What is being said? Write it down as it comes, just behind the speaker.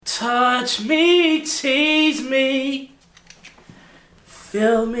Touch me, tease me,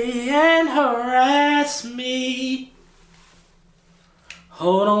 fill me and harass me.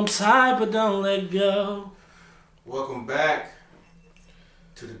 Hold on tight but don't let go. Welcome back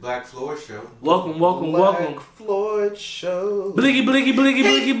to the Black Floyd Show. Welcome. Black Floyd Show. Bliggy, bliggy, bliggy,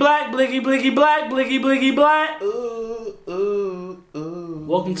 bliggy, black, bliggy, bliggy, black, bliggy, bliggy, black. Ooh, ooh, ooh.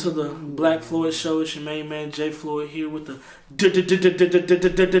 Welcome to the Black Floyd Show. It's your main man, Jay Floyd, here with the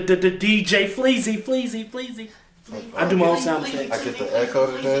DJ Fleazy. I do my own sound effects. I get the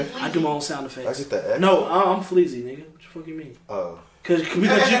echo today. I do my own sound effects. I get the echo. No, I'm Fleazy, nigga. What the fuck you mean? Oh.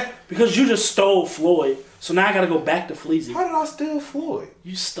 Because you just stole Floyd, so now I gotta go back to Fleazy. How did I steal Floyd?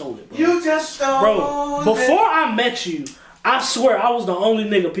 You stole it, bro. You just stole Bro, before I met you, I swear I was the only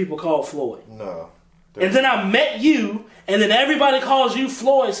nigga people called Floyd. No. And then I met you, and then everybody calls you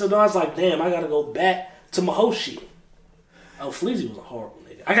Floyd, so then I was like, damn, I gotta go back to my whole shit. Oh, Fleazy was a horrible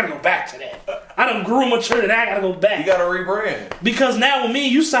nigga. I gotta go back to that. I done grew mature and I gotta go back. You gotta rebrand. Because now with me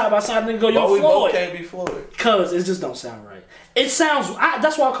and you side by side, nigga go, yo, But we both Floyd. can't be Floyd. Cause it just don't sound right. It sounds,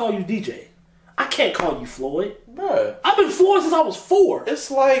 that's why I call you DJ. I can't call you Floyd. Bruh. I've been Floyd since I was 4.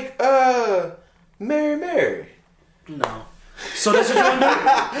 It's like, Mary. No. So that's what you're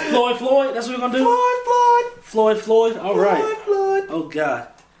gonna do? Floyd, that's what we're gonna do? Floyd. All right. Floyd. Oh God,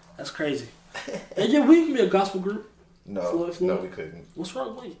 that's crazy. And yeah, we can be a gospel group. No, Floyd. no, we couldn't. What's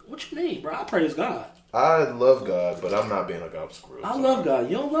wrong? Wait, what you mean, bro? I praise God. I love God, but I'm not being a gospel group. I love God.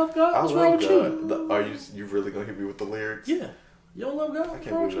 You don't love God? What's I wrong love with God. you? Are you really gonna hit me with the lyrics? Yeah. You don't love God? I What's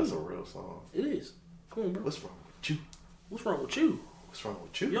can't wrong believe with that's a you? real song. It is. Come on, bro. What's wrong with you? What's wrong with you? What's wrong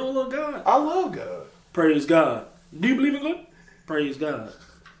with you? You don't love God? I love God. Praise God. Do you believe in God? Praise God.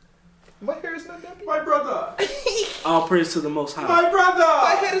 My hair is not nappy. My brother. All praise to the Most High. My brother.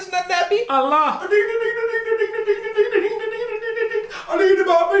 My head is not nappy. Allah.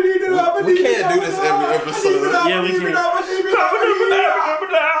 We can't do this every episode. Yeah, we can.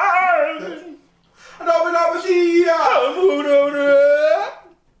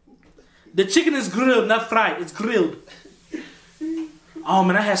 The chicken is grilled, not fried. It's grilled. Oh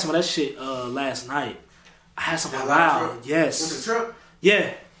man, I had some of that shit last night. I had some halal. Yes. With the truck?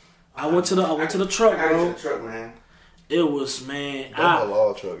 Yeah. I went to the truck, I got bro. to the truck, man. It was, man. That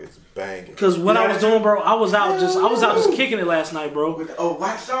halal truck is banging. Cause what I was doing, bro, I was out just kicking it last night, bro. With the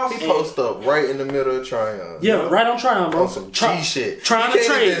white sauce? He post up right in the middle of Tryon. Yeah, right on Tryon, bro. On some G shit. Trying you to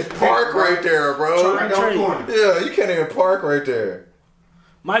can't trade. even park right there, bro. Trying to trade. Yeah, you can't even park right there.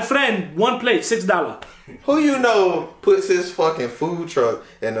 My friend, one plate, $6. Who you know puts his fucking food truck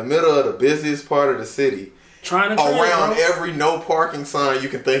in the middle of the busiest part of the city, Trying to trade, around bro. every no parking sign you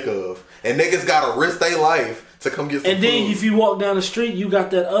can think of, and niggas gotta risk their life to come get some And then food. if you walk down the street, you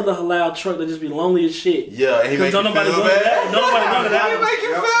got that other halal truck that just be lonely as shit. Yeah, and he make you feel nobody go to bad. that. Nobody go to that He one. make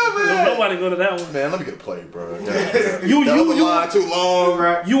you feel bad. Nobody go to that one. Man, let me get a plate, bro. You line too long,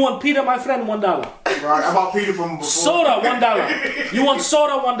 Right. You want Peter, my friend, $1. Right. I bought Peter from before. Soda, $1. You want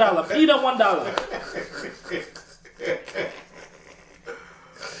soda, $1. Peter, $1.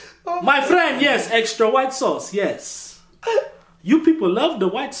 My friend, yes, extra white sauce, yes. You people love the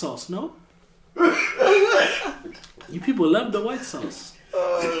white sauce, no? You people love the white sauce.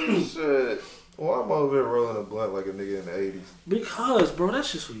 Oh shit! Why am I over here rolling a blunt like a nigga in the '80s? Because, bro,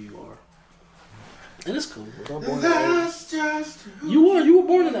 that's just who you are. And it's cool. Was I born in the '80s? That's just who You were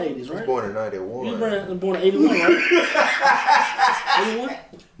born in the 80s, I was right? born in '91. You were born in 81, right? 81?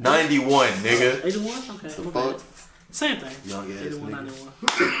 91, nigga. 81? Okay. The my bad. fuck? Same thing. Young ass 81, nigga. 91.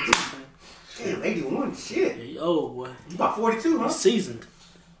 Same thing. Damn, 81, shit. Yeah, oh, boy. You about 42, huh? He's seasoned.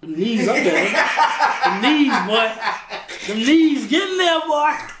 Them knees up there. Them knees, boy. Them knees getting there,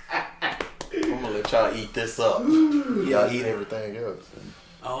 boy. I'm gonna let y'all eat this up. Y'all eat everything else.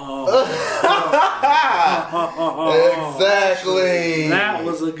 Oh. Exactly. That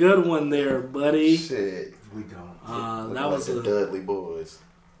was a good one there, buddy. Shit. We don't. That was the a... Dudley Boys.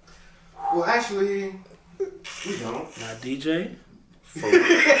 Well, actually, we don't. Now, DJ.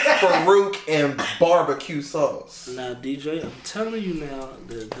 Farouk and barbecue sauce. Now, DJ, I'm telling you now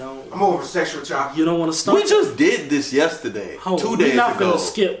that don't... I'm over sexual chocolate. You don't want to start... We just did this yesterday. 2 days We're not ago. finna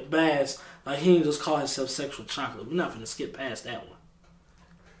skip past... Like, he didn't just call himself sexual chocolate. We're not finna skip past that one.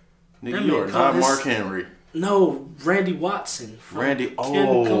 Nigga, That you man are called not his- Mark Henry. No, Randy Watson. from Randy,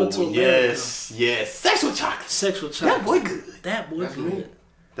 Coming to America. yes. Sexual chocolate. Sexual chocolate. That boy good. That boy That's good. me.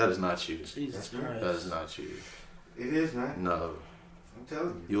 That is not you. Jesus Christ. That is not you. It is, man. No. I'm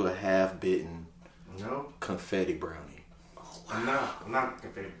telling You a half-bitten you. No, confetti brownie. I'm not. I'm not a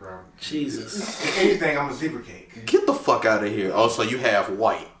confetti brown. Jesus. If anything, I'm a zebra cake. Get the fuck out of here. Also, you have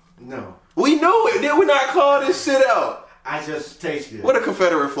white. No. We know it. Did we not call this shit out? I just tasted it. What a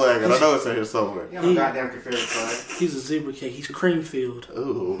Confederate flag, and I know it's in here somewhere. You know, goddamn Confederate flag. He's a zebra cake. He's cream filled.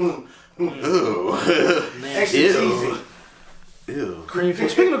 Ooh. Ooh. Nasty. Ew. Ew. Cream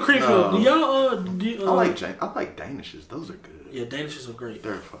filled. Speaking of cream filled, do y'all I like Danishes. Those are good. Yeah, Danishes are great.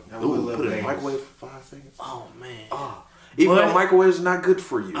 They're fucking. I would love Put it in the Danish. microwave for 5 seconds. Oh man. Oh. Even though microwaves are not good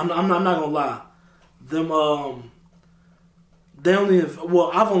for you. I'm not gonna lie. Them they only have, well,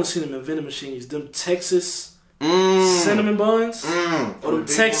 I've only seen them in vending machines. Them Texas cinnamon buns or them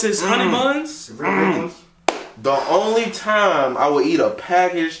Texas honey buns. The only time I would eat a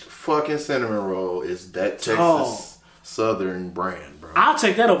packaged fucking cinnamon roll is that Texas Southern brand, bro. I'll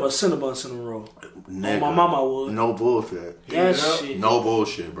take that over a cinnamon roll. Nigga, Oh, my mama would. No bullshit. That shit. No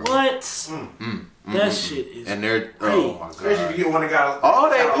bullshit, bro. What? That shit is. And they're great. oh my Especially if god. you get one that got All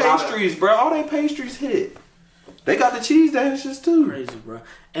they got a lot of- pastries, bro. All they pastries hit. They got the cheese danishes too. Crazy, bro.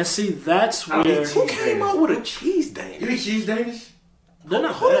 And see, that's I where mean, Who came up with a cheese danish? You eat cheese Danish? they're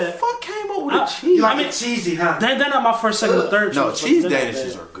not Who the bad. fuck came up with a You cheese? like it cheesy, huh? They're not my first, second, or third No, choice, but cheese they're not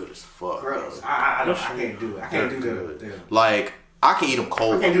danishes bad. are good as fuck. Gross. Bro. I can't do it. I can't do the. Like I can eat them I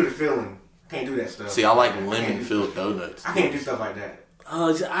cold. can't do the filling. I can't do that stuff. See, I like lemon filled donuts. I can't do stuff like that.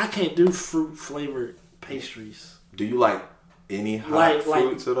 I can't do fruit flavored pastries. Do you like any hot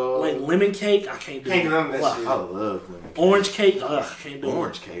fruits at all? Like lemon cake, I can't do. Can't do none of that Fuck. shit. I love lemon cake. Orange cake, ugh, can't do it.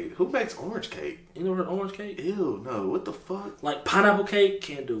 Orange cake. Who makes orange cake? You never heard of orange cake? Ew, no. What the fuck? Like pineapple cake,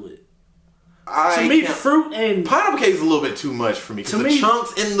 can't do it. I To me, can't- fruit and pineapple cake is a little bit too much for me. To Cause the me-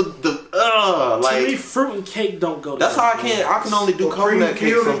 chunks in to me, like fruit and cake don't go. that's together. how I can only do Well, coconut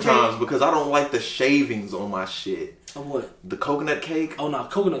cake cream filled sometimes cake? because I don't like the shavings on my shit. Of what? The coconut cake, Oh no,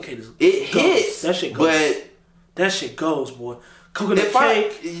 coconut cake is it goes. hits. That shit goes. But That shit goes, boy. Coconut if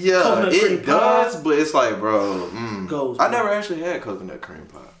cake, coconut cream it does. But it's like, bro, Goes, I bro. never actually had coconut cream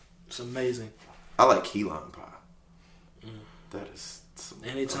pie. it's amazing. I like key lime pie. That is. Some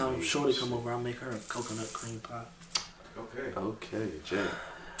Anytime amazing Shorty shit. come over, I make her a coconut cream pie. Okay. Okay, Jay.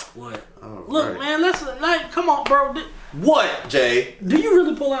 What? All Look, right. man, let's like, come on, bro. What, Jay? Do you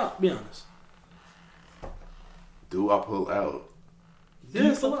really pull out? Be honest. Do I pull out? Do you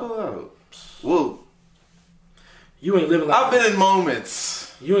Yes, I pull pull out. Well, You ain't living like I've been in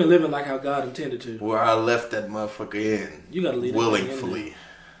moments you ain't living like how God intended to. where I left that motherfucker in. You gotta leave that thing in willingly.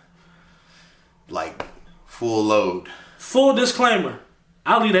 Like, full load. Full disclaimer: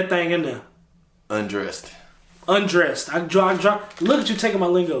 I'll leave that thing in there, Undressed. undressed. I drop. Look at you taking my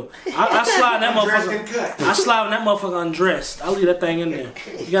lingo. I slide that Dressed and motherfucker. cut. I slide that motherfucker undressed. I'll leave that thing in there.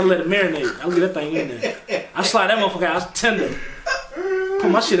 You gotta let it marinate. I'll leave that thing in there. I slide that motherfucker out. It's tender. Put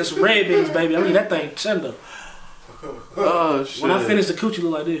my shit in some red beans, baby. I leave that thing tender. Oh, shit. When I finish, the coochie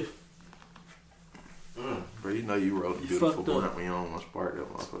look like this. Bro, you know you wrote a You beautiful fucked up. burnt me on my spark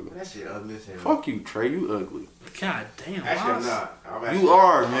that motherfucker. That shit ugly as hell. Fuck you, Trey. You ugly. God damn. Actually, I'm why- not. I'm You actually,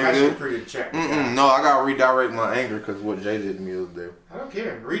 are, I'm actually nigga. pretty attractive. No, I gotta redirect my anger because what Jay did to me the other day. I don't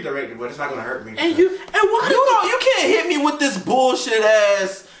care. Redirect it, but it's not gonna hurt me. And why You can't hit me with this bullshit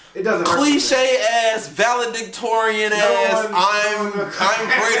ass, It doesn't hurt me. cliche ass, valedictorian ass. one-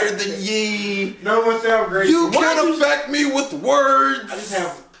 I'm greater than ye. No one sounds great. You can't affect me with words.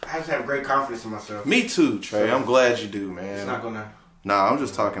 I just have great confidence in myself. Me too, Trey. I'm glad you do, It's man. not gonna. Nah, I'm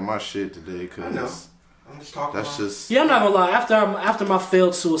just talking my shit today I know. because I'm just talking. that's about just. Yeah, I'm not gonna lie. After my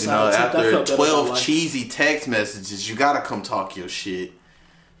failed suicide attempt, I after felt better about 12 life. cheesy text messages, you gotta come talk your shit.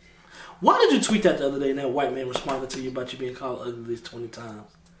 Why did you tweet that the other day and that white man responded to you about you being called ugly at least 20 times?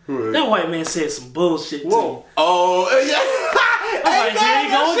 Right. That white man said some bullshit to you. Oh, yeah. like, here you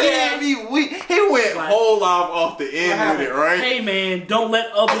go again. He went Like, whole off the end with it, right? Hey man, don't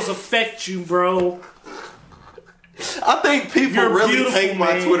let others affect you, bro. I think people You're really beautiful, take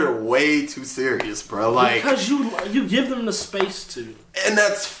my man. Twitter way too serious, bro. Like, Because you give them the space to. and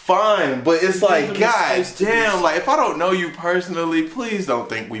that's fine, but it's like, them the god space to damn, be- like, if I don't know you personally, please don't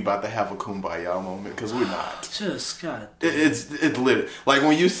think we about to have a kumbaya moment, because we're not. Just God. It's lit. Like,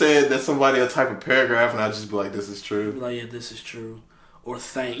 when you said that somebody will type a paragraph, and I just be like, this is true. Like, yeah, this is true. Or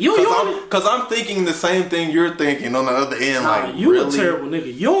thank you. You Because I'm thinking the same thing you're thinking on the other end. nah, Like, you really? a terrible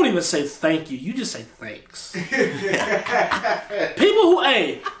nigga. You don't even say thank you. You just say thanks.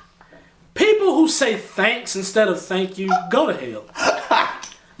 People who say thanks instead of thank you, go to hell.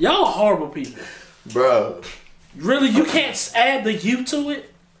 Y'all are horrible people. Bro. Really, you can't add the you to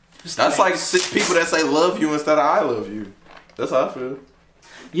it? Just That's like thanks. people that say love you instead of I love you. That's how I feel.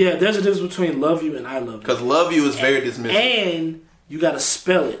 Yeah, there's a difference between love you and I love you. Because love you is very dismissive. And you gotta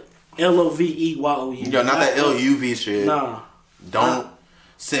spell it. Loveyu. Yo, not that LUV shit. Nah. Don't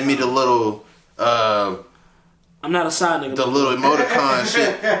send me the little I'm not a side nigga. the little emoticon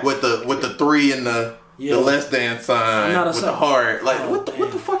shit with the 3 and the The less than sign with the heart. Like, what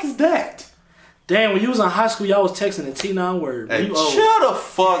the fuck is that? Damn, when you was in high school, y'all was texting the T9 word. Hey, chill the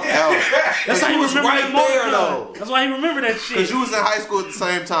fuck out. That's how you was right there, though. That's why you remember that shit. Because you was in high school at the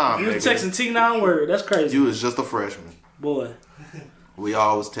same time. You was texting T9 word. That's crazy. You was just a freshman. Boy. We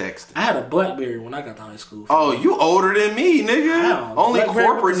always texted. I had a BlackBerry when I got to high school. Oh, you older than me, nigga. How? Only Blackberry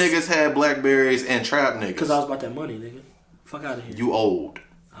corporate niggas had Blackberries and trap niggas. Because I was about that money, nigga. Fuck out of here. You old.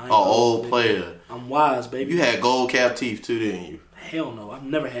 An old player. I'm wise, baby. You had gold cap teeth too, didn't you? Hell no. I've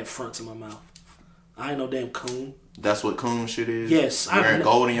never had fronts in my mouth. I ain't no damn coon. That's what coon shit is? Yes. Wearing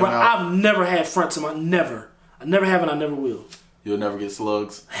gold in your mouth? I've never had fronts in my... Never. I never have and I never will. You'll never get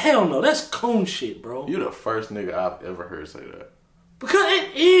slugs? Hell no. That's coon shit, bro. You the first nigga I've ever heard say that. Because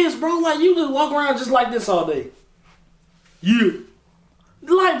it is, bro. Like, you just walk around just like this all day. Yeah.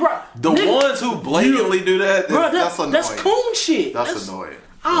 Like, bro. The ones who blatantly do that, bro, that's annoying. That's coon shit. That's annoying.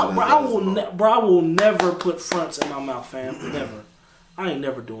 I will never put fronts in my mouth, fam. Never. I ain't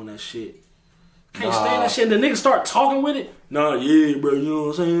never doing that shit. Can't stand that shit. And the niggas start talking with it. Nah, yeah, bro. You know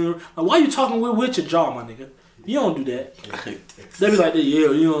what I'm saying? Like, why you talking with your jaw, my nigga? You don't do that. They be like, yeah,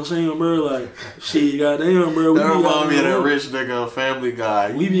 you know what I'm saying, bro? Like, shit, goddamn, bro. That remind me of that rich nigga, Family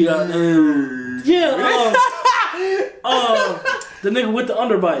Guy. We be goddamn. Yeah, the nigga with the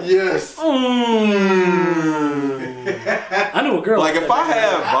underbite. Yes. I knew a girl. Like if I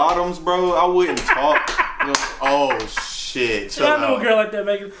had bottoms, bro, I wouldn't talk. Oh shit! I knew a girl like that,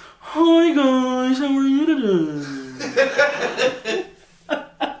 making. Hi guys, how are you today?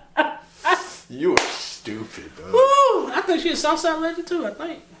 You are stupid, dog. Woo! I think she's a Southside legend too. I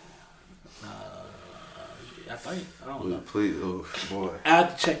think. I don't know. Please, oh boy. I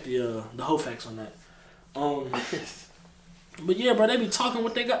have to check the whole facts on that. But yeah, bro, they be talking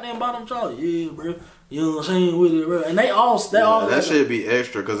with their goddamn bottom jaw. Yeah, bro. You know what I'm saying with it, bro. And they all that should be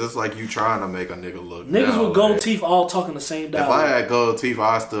extra because it's like you trying to make a nigga look. Niggas with gold teeth all talking the same dialogue. If I had gold teeth,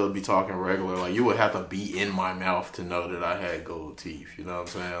 I'd still be talking regular. Like you would have to be in my mouth to know that I had gold teeth. You know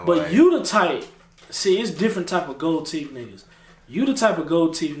what I'm saying? But like, you the type. See, it's different type of gold teeth niggas. You the type of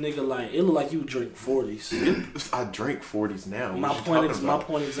gold teeth nigga like it look like you drink 40s. I drink 40s now. My point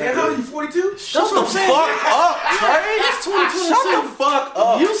exactly. Yeah, how are you 42? Shut the fuck up, Trey. That's 2022. Shut the fuck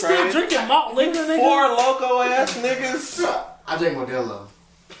up. You still drinking malt liquor, nigga? 4 loco ass niggas. I drink Modelo.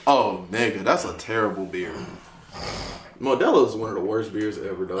 Oh, nigga, that's a terrible beer. Modelo is one of the worst beers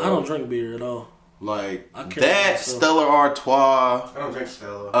ever, though. I don't drink beer at all. Like that Stella Artois. I don't drink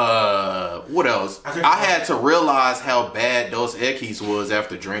Stella. What else? I had to realize how bad Dos Equis was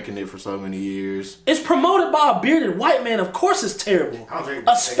after drinking it for so many years. It's promoted by a bearded white man. Of course, it's terrible. I don't drink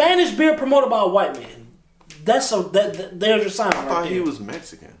a Spanish beer promoted by a white man. There's your sign. I thought he was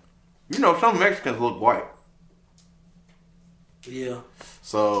Mexican. You know, some Mexicans look white. Yeah.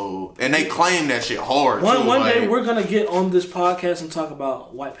 So, and they claim that shit hard. One day we're gonna get on this podcast and talk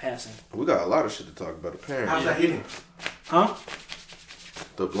about white passing. We got a lot of shit to talk about. Apparently, how's that hitting? Huh?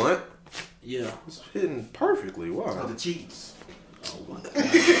 The blunt? Yeah. It's hitting perfectly. Why? Oh, the cheese.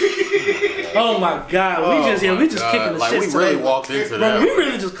 Oh my god. We just kicking the like, shit. We really walked into that. We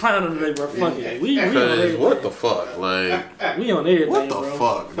really just clowning today, bro. Fuck it. We on everything. What the fuck? Like, we on everything. What the bro.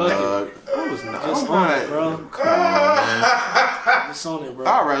 fuck, dog? I was not. Just on it, bro. Come on, man. Just on it, bro.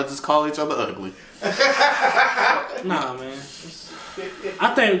 I'd rather just call each other ugly. Nah, man.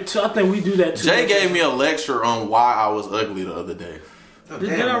 I think we do that too. Jay gave me a lecture on why I was ugly the other day.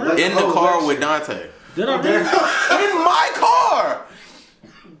 Did I really? In the car with Dante. Did I really? In my car.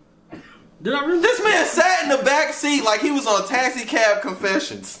 Did I really? This man sat in the back seat like he was on Taxi Cab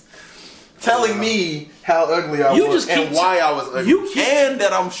Confessions, telling me how ugly I was and why I was ugly, and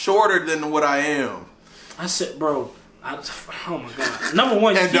that I'm shorter than what I am. I said, bro. Oh my god. Number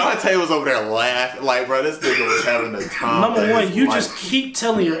one, and Dante was over there laughing like, bro, this nigga was having a time. Number one, you just keep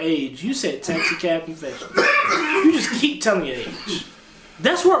telling your age. You said Taxi Cab Confessions. You just keep telling your age.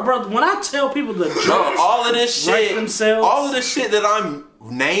 That's what, bro. When I tell people the jokes, all of this shit, themselves, all of the shit that I'm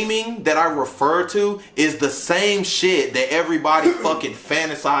naming that I refer to is the same shit that everybody fucking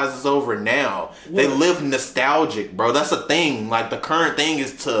fantasizes over now. What? They live nostalgic, bro. That's a thing. Like the current thing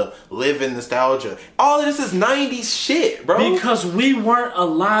is to live in nostalgia. All of this is 90s shit, bro. Because we weren't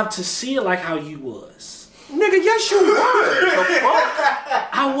alive to see it like how you was. Nigga, yes you were. The fuck?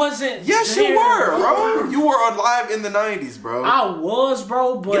 I wasn't. Yes there, you were, bro. You were alive in the 90s, bro. I was,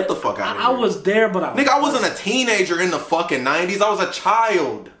 bro, but get the fuck out of here. I was there, but I wasn't a teenager in the fucking 90s. I was a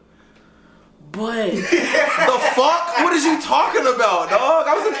child. But the fuck? What is you talking about, dog?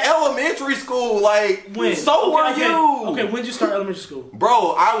 I was in elementary school. Like, when? So were you. Okay, when did you start elementary school?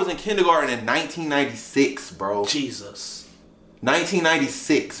 Bro, I was in kindergarten in 1996, bro. Jesus.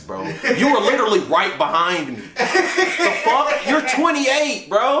 1996, bro. You were literally right behind me. The fuck? You're 28,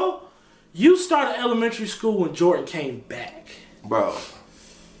 bro. You started elementary school when Jordan came back. Bro.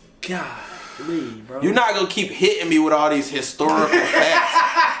 Golly, bro. You're not gonna keep hitting me with all these historical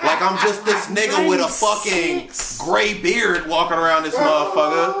facts. Like I'm just this nigga with a fucking gray beard walking around this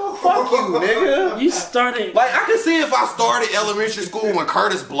motherfucker. Fuck you, nigga. You started... Like, I can see if I started elementary school when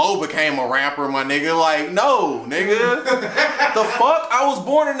Curtis Blow became a rapper, my nigga. Like, no, nigga. The fuck? I was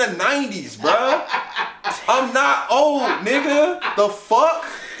born in the 90s, bruh. I'm not old, nigga. The fuck?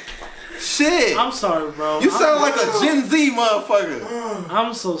 Shit. I'm sorry, bro. You sound like a Gen Z motherfucker.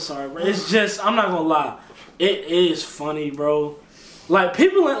 I'm so sorry, bro. It's just, I'm not gonna lie. It is funny, bro. Like,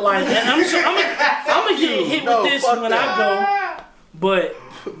 people like, and I'm gonna get hit with this when I go. But,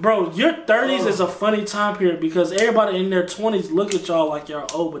 bro, your 30s is a funny time period because everybody in their 20s look at y'all like y'all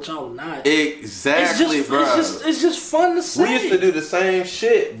old, but y'all not. Exactly, bro. It's just fun to say. We used to do the same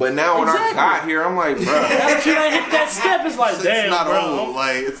shit, but now when I got here, I'm like, bro. Now that you ain't hit that step, it's like, damn, it's not bro. old.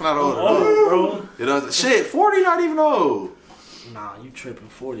 Like, it's not old. Bro. It doesn't. Shit, 40 not even old. Nah, you tripping.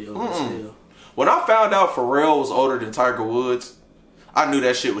 40 old still. When I found out Pharrell was older than Tiger Woods, I knew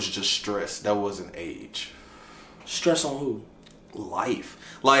that shit was just stress. That wasn't age. Stress on who? Life.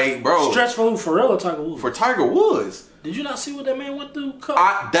 Like, bro. Stress for who? Pharrell or Tiger Woods? For Tiger Woods. Did you not see what that man went through?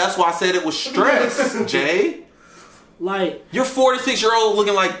 That's why I said it was stress, Jay. Like, you're 46-year-old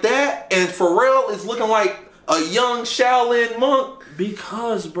looking like that, and Pharrell is looking like a young Shaolin monk.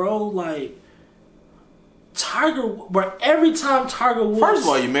 Because, bro, like, bro, every time Tiger Woods... First of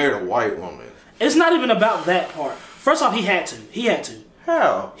all, you married a white woman. It's not even about that part. First off, he had to.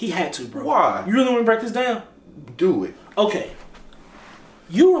 How? He had to, bro. Why? You really want to break this down? Do it. Okay.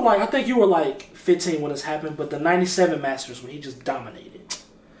 I think you were like 15 when this happened, but the 97 Masters when he just dominated.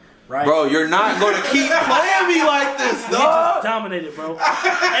 Right? Bro, you're not going to keep playing me like this, dog. He just dominated, bro. Every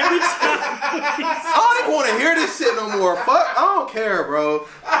time. I don't even want to hear this shit no more. Fuck, I don't care, bro.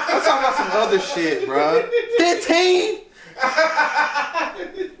 Let's talk about some other shit, bro. 15?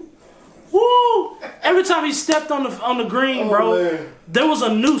 Woo! Every time he stepped on the green, bro, there was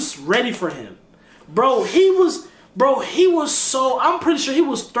a noose ready for him. Bro, he was so... I'm pretty sure he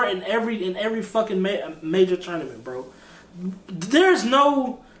was threatened in every fucking major tournament, bro. There's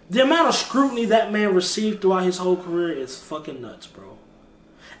no... The amount of scrutiny that man received throughout his whole career is fucking nuts, bro.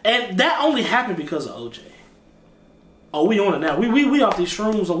 And that only happened because of OJ. Oh, we on it now. We off these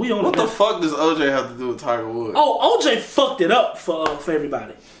shrooms, and we on it now. What the fuck does OJ have to do with Tiger Woods? Oh, OJ fucked it up for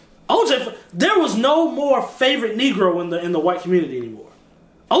everybody. There was no more favorite Negro in the white community anymore.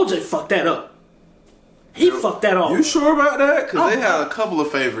 OJ fucked that up. He fucked that off. You sure about that? Because they had a couple of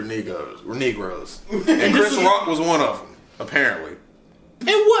favorite Negroes. And Chris Rock was one of them, apparently. In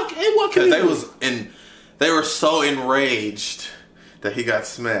what community? Because they were so enraged that he got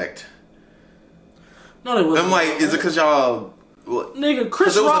smacked. No, they wasn't. I'm like, is it because y'all... Nigga,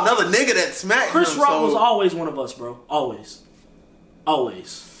 Chris Rock... Rock... there was another nigga that smacked Chris him, Rock was always one of us, bro. Always.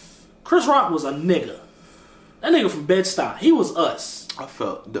 Chris Rock was a nigga. That nigga from Bed-Stuy. He was us. I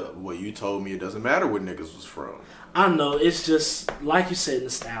felt... Well, you told me it doesn't matter where niggas was from. I know. It's just, like you said,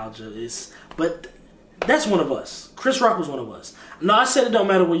 nostalgia. But that's one of us. Chris Rock was one of us. No, I said it don't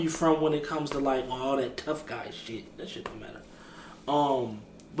matter where you from when it comes to, like, all that tough guy shit. That shit don't matter.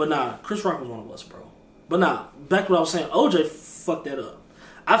 But nah, Chris Rock was one of us, bro. But nah, back to what I was saying. OJ fucked that up.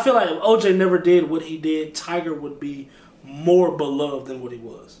 I feel like if OJ never did what he did, Tiger would be more beloved than what he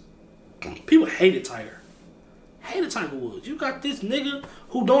was. People hated Tiger. Hated Tiger Woods. You got this nigga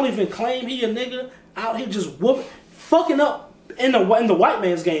who don't even claim he a nigga out here just fucking up in the white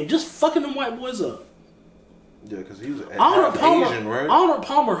man's game. Just fucking them white boys up. Yeah, because he was half Asian, right? Arnold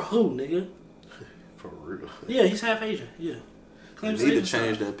Palmer who, nigga? For real. Yeah, he's half Asian. Yeah. You need to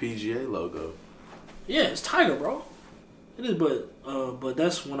change that PGA logo. Yeah, it's Tiger, bro. It is, but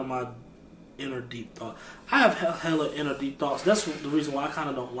that's one of my inner deep thoughts. I have hella inner deep thoughts. That's the reason why I kind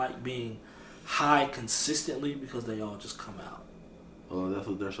of don't like being high consistently, because they all just come out. Oh, that's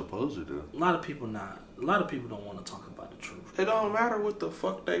what they're supposed to do. A lot of people don't want to talk about the truth. It don't matter what the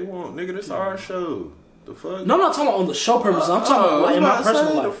fuck they want, nigga. This our show. The fuck? No, I'm not talking about on the show purposes. I'm talking about like, in my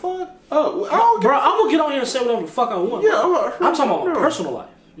personal life. The fuck? Oh, bro, I'm gonna get on here and say whatever the fuck I want. Yeah, I'm talking about my personal life.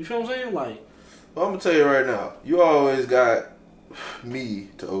 You feel what I'm saying? Like, well, I'm gonna tell you right now. You always got me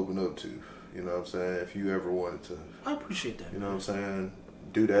to open up to. You know what I'm saying? If you ever wanted to, I appreciate that. You know what I'm saying?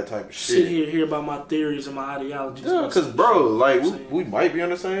 Do that type of shit. Sit hear about my theories and my ideologies. Yeah, because bro, like we might be on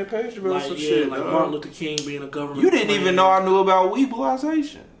the same page about like, some shit. Like Martin Luther King being a government. You didn't even know I knew about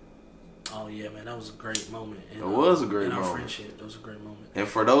weebilization. Oh yeah, man, that was a great moment. It was a great in our moment. friendship. That was a great moment. And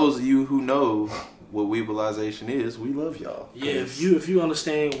for those of you who know what weebalization is, we love y'all. Yeah, if you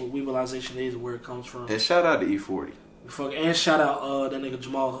understand what weebalization is, where it comes from. And shout out to E40. And shout out that nigga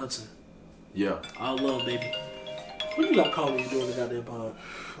Jamal Hudson. Yeah. All love, baby. What you got called when you doing the goddamn pod?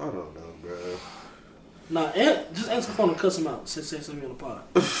 I don't know, bro. Nah, just answer the phone and cuss him out. Say something on the pod.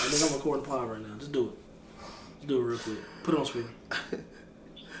 I think I'm recording the pod right now. Just do it. Just do it real quick. Put it on speaker.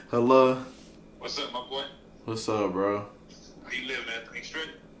 Hello. What's up, my boy? What's up, bro? How you living, man? Everything straight?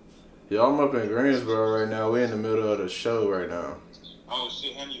 Yeah, I'm up in Greensboro right now. We're in the middle of the show right now. Oh,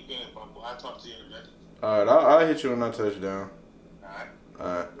 shit. How you been, my boy? I'll talk to you in a minute. Alright, I'll hit you when I touch down.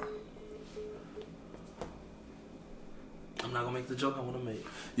 Alright. I'm not gonna make the joke I want to make.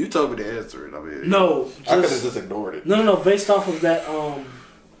 You told me to answer it. I mean, No, I could have just ignored it. No. Based off of that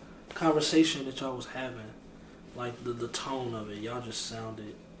conversation that y'all was having, like the tone of it, y'all just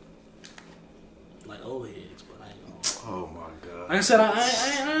sounded like old heads. But I ain't gonna. Oh my god. Like I said,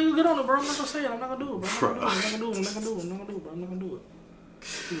 I ain't gonna get on it, bro. I'm not gonna say it. I'm not gonna do it, bro. I'm not gonna do it, bro. I'm not gonna do it.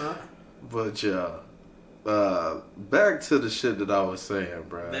 I'm not. But yeah, back to the shit that I was saying,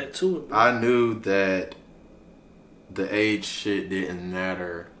 bro. Back to it, bro. I knew that the age shit didn't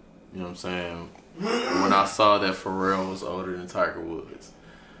matter. You know what I'm saying? When I saw that Pharrell was older than Tiger Woods.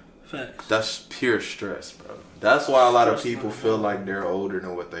 Facts. That's pure stress, bro. That's why a lot of people feel like they're older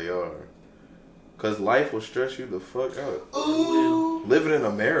than what they are. Cause life will stress you the fuck out. Ooh. Living in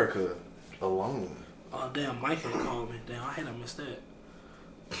America alone. Oh damn, Mike had called me. Damn, I hate I missed that.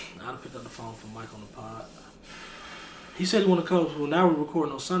 I'd have picked up the phone for Mike on the pod. He said he want to come. Well, now we're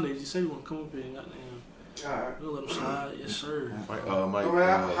recording on Sundays. He said he want to come up here and goddamn. Alright. We'll let him slide. Yes, sir. Mike,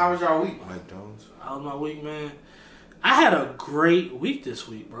 How was y'all week? Mike Jones. How was my week, man? I had a great week this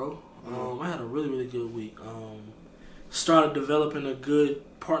week, bro. I had a really, really good week. Started developing a good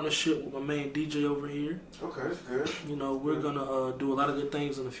partnership with my main DJ over here. Okay, that's good. You know, we're gonna do a lot of good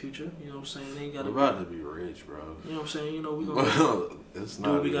things in the future. You know what I'm saying? They ain't gotta. We're about to be rich, bro. You know what I'm saying? You know, we're gonna It's do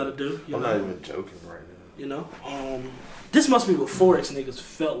not what we gotta do. I'm not even joking right now. You know, this must be what Forex niggas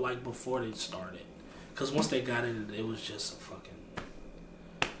felt like before they started. Cause once they got in it was just a fucking.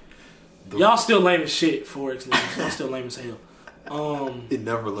 Y'all still lame as shit, Forex niggas. Y'all still lame as hell. It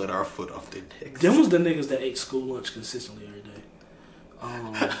never let our foot off their necks. Them was the niggas that ate school lunch consistently every day.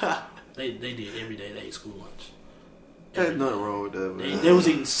 They did every day. They ate school lunch. There's nothing wrong with that, man. They was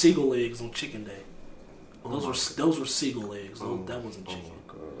eating seagull eggs on chicken day. Those were seagull eggs. That wasn't chicken.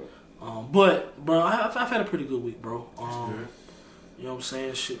 But bro, I've had a pretty good week, bro. You know what I'm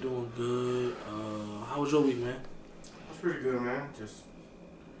saying? Shit doing good. How was your week, man? That's pretty good, man. Just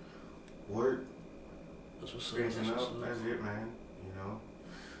work. That's what's up. Finishing up. That's it, man. You know,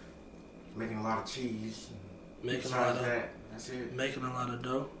 making a lot of cheese. Making a Besides lot of that, that's it. making a lot of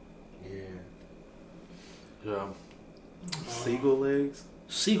dough. Yeah. Seagull eggs?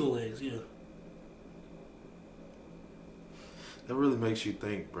 Seagull eggs, yeah. That really makes you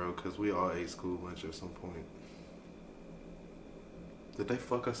think, bro, because we all ate school lunch at some point. Did they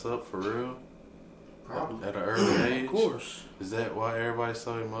fuck us up for real? Probably. At an early age? Of course. Is that why everybody's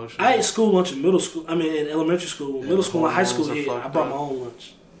so emotional? I ate school lunch in middle school. I mean, in elementary school, middle school, and high school. hormones are Yeah, I fucked brought up. my own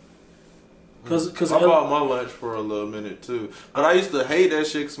lunch. Cause I bought my lunch for a little minute too, but I used to hate that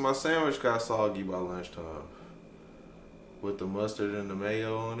shit because my sandwich got soggy by lunchtime, with the mustard and the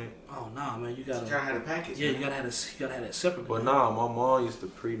mayo on it. Oh nah, man, you gotta. You gotta have a package. Yeah, man. you gotta have that separately. But nah, my mom used to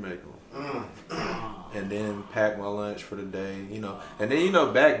pre-make them. And then pack my lunch for the day, you know. And then, you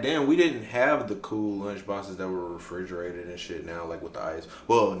know, back then we didn't have the cool lunch boxes that were refrigerated and shit now, like with the ice.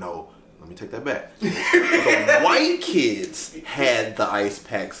 Well, no, let me take that back. The white kids had the ice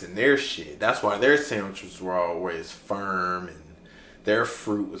packs in their shit. That's why their sandwiches were always firm and their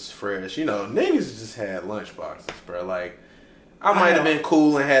fruit was fresh. You know, niggas just had lunch boxes, bro. Like, I might have been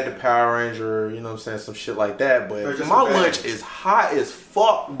cool and had the Power Ranger, you know what I'm saying, some shit like that, but my lunch is hot as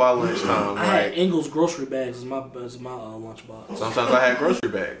fuck by lunchtime. I had Ingles grocery bags as my lunch box. Sometimes I had grocery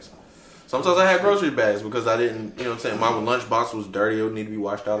bags. Sometimes I had grocery bags because I didn't, you know what I'm saying, my lunch box was dirty, it would need to be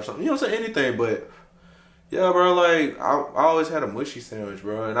washed out or something. You know what I'm saying, anything, but yeah, bro, like, I always had a mushy sandwich,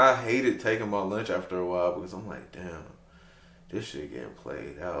 bro, and I hated taking my lunch after a while because I'm like, damn. This shit getting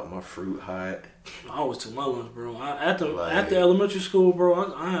played out. My fruit hot. I always took my lunch, bro. After elementary school,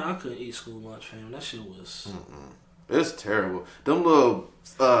 bro, I couldn't eat school lunch, fam. That shit was. It's terrible. Them little.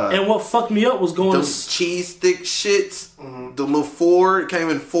 And what fucked me up was going them cheese stick shits. The little four. It came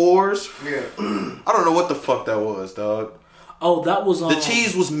in fours. Yeah. I don't know what the fuck that was, dog. Oh, that was the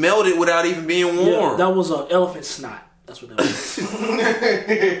cheese was melted without even being warm. Yeah, that was elephant snot. That's what that was.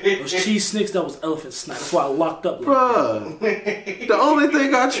 Those cheese snicks, that was elephant snack. That's why I locked up. Bruh, the only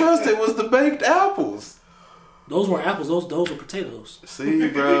thing I trusted was the baked apples. Those weren't apples. Those were potatoes. See,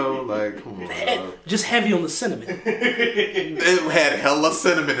 bro, like, come on, bro. Just heavy on the cinnamon. It had hella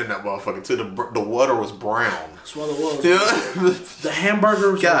cinnamon in that motherfucker too. The water was brown. That's what it was. Yeah. The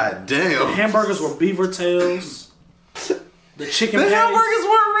hamburgers. God damn. The hamburgers were beaver tails. The chicken patties. Hamburgers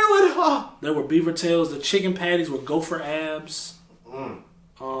weren't real at all. They were beaver tails. The chicken patties were gopher abs.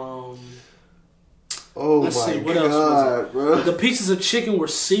 Let's see, what else was it? Bro. The pieces of chicken were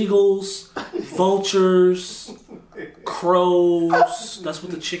seagulls, vultures, crows. That's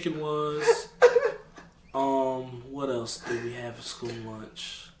what the chicken was. What else did we have for school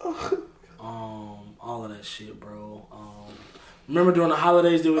lunch? All of that shit, bro. Remember during the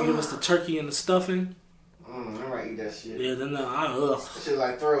holidays they would give us the turkey and the stuffing? I might eat that shit. Yeah, then That shit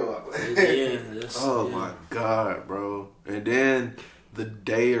like throw up. My god, bro. And then the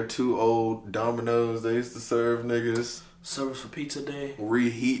day or two old Domino's they used to serve niggas. Service for pizza day.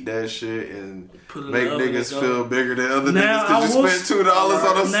 Reheat that shit and Put it in make the oven niggas and go. feel bigger than other Now, niggas because you spent $2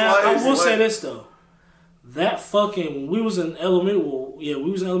 on a Now, slice. I will say this though. That fucking, when we was in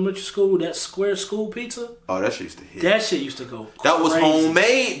elementary school, that square school pizza. Oh, that shit used to hit. That shit used to go crazy. That was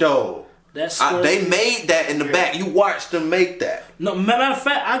homemade though. That square They made that in the back. You watched them make that. No, matter of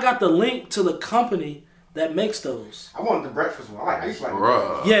fact, I got the link to the company that makes those. I wanted the breakfast one. I used to like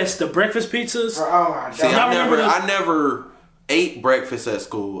Bruh. Yes, the breakfast pizzas. Bro, oh my god. See, Y'all I never ate breakfast at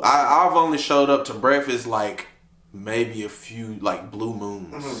school. I've only showed up to breakfast like maybe a few like blue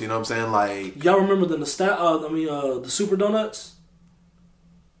moons. Mm-hmm. You know what I'm saying? Like Y'all remember the the super donuts?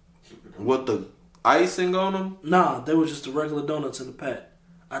 with the icing on them? Nah, they were just the regular donuts in the pack.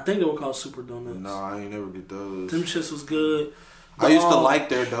 I think they were called super donuts. No, I ain't never get those. Them shits was good. I used to like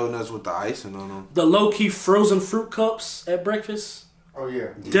their donuts with the icing on them. The low key frozen fruit cups at breakfast. Oh yeah.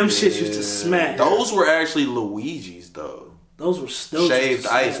 Them shits used to smack. Those were actually Luigi's though. Those were still Shaved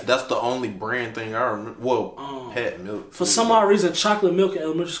ice. That's the only brand thing I remember. Well, pet milk. For some odd reason, chocolate milk in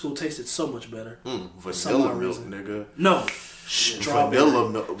elementary school tasted so much better. Vanilla milk, nigga. No, strawberry. Vanilla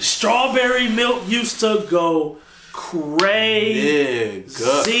milk. Strawberry milk used to go crazy,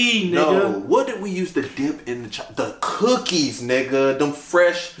 nigga. No, what did we used to dip in the cookies, nigga? Them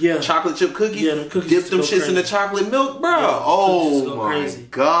fresh chocolate chip cookies. Yeah, them cookies dip used to them go shits in crazy. the chocolate milk, bro. Yeah, Oh my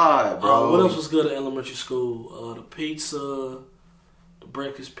god, bro. What else was good at elementary school? The pizza, the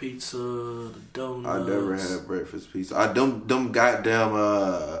breakfast pizza, the donuts. I never had breakfast pizza. Them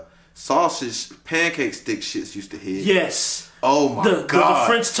goddamn sausage pancake stick shits used to hit. Yes. Oh my god! The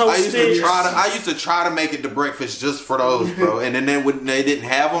French toast sticks. I used to try to make it to breakfast just for those, bro. And then when they didn't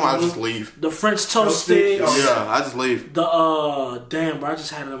have them, I would just leave. The French toast sticks. Yeah, I just leave. The damn, bro, I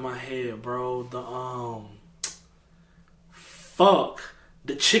just had it in my head, bro.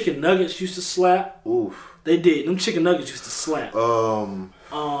 The chicken nuggets used to slap. Oof. They did. Them chicken nuggets used to slap. What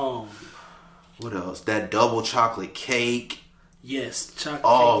else? That double chocolate cake. Yes, chocolate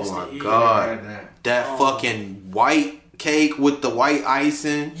Oh cake. my god! That fucking white cake with the white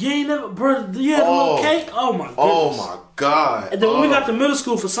icing. You ain't never, bro. You had a little cake. Oh my goodness. Oh my god! And then when we got to middle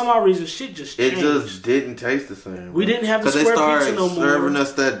school, for some odd reason, shit just changed. It just didn't taste the same. We didn't have the square pizza no more. Serving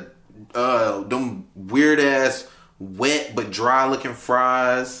us that them weird ass wet but dry looking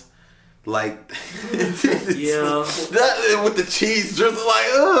fries. Like that, with the cheese drizzle, like,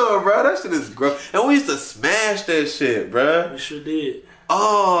 oh, bro, that shit is gross. And we used to smash that shit, bro. We sure did.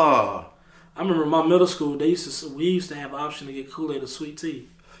 Oh, I remember my middle school. We used to have an option to get Kool-Aid or sweet tea.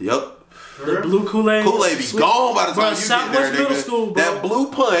 Yep. The blue Kool-Aid. Kool-Aid be gone by the time you Southwest get there, middle nigga. school, bro. That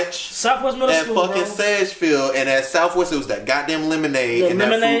blue punch. Southwest middle at school, fucking bro. Sagefield, and at Southwest it was that goddamn lemonade and that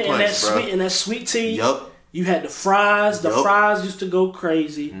fruit punch, and bro. And that sweet tea. Yup. You had the fries. The fries used to go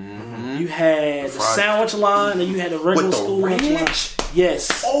crazy. Mm-hmm. You had the sandwich line, and you had the regular with the school lunch line.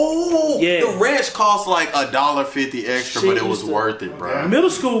 Yes. Oh, yeah. The ranch cost like $1.50 extra, but it was worth it, bro. Middle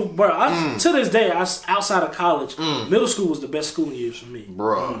school, bro. To this day, outside of college, middle school was the best school years for me,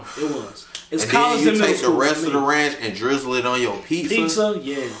 bro. It was. It's and college then you and middle take school the rest for of me. the ranch and drizzle it on your pizza.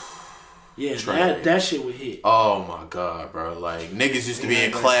 Yeah, Trash. that shit would hit. Oh my god, bro! Like niggas used to be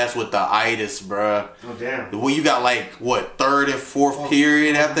in class with the itis, bro. Oh damn. Well, you got like what third and fourth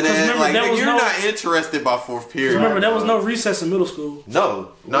period after that. Remember, like that you're not interested by fourth period. Remember, there was no recess in middle school.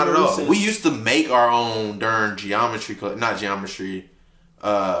 No, not at all. Recess. We used to make our own during geometry, not geometry.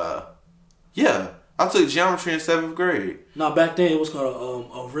 Yeah, I took geometry in 7th grade. No, back then it was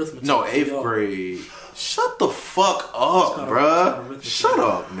called arithmetic. No, 8th grade. Shut the fuck up, bruh. Shut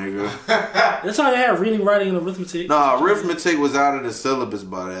up, nigga. That's how you had reading, writing, and arithmetic. Nah, arithmetic was out of the syllabus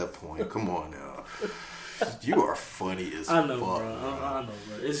by that point. Come on now. You are funny as I know, fuck. bro. I know,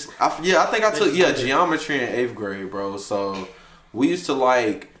 bro. I think I took geometry in 8th grade, bro. So we used to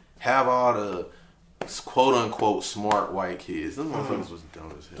like have all the quote unquote smart white kids. Them motherfuckers was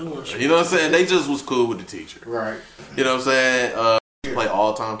dumb as hell. Bro. You know what I'm saying? They just was cool with the teacher. Right. You know what I'm saying? Play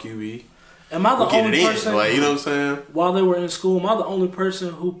all time QB. Am I the only person? Like, you know what I'm saying? While they were in school, am I the only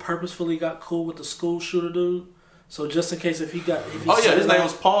person who purposefully got cool with the school shooter dude? So just in case if he his name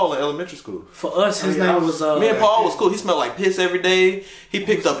was Paul in elementary school. For us, his name was. Me and Paul was cool. He smelled like piss every day. He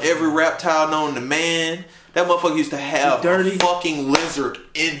picked up every reptile known to man. That motherfucker used to have a fucking lizard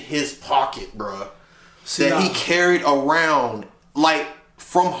in his pocket, bruh. He carried around like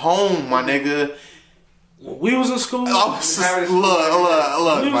from home, my nigga. When we was in school, look, when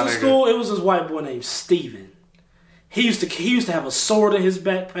we was in school, it was this white boy named Steven. He used to have a sword in his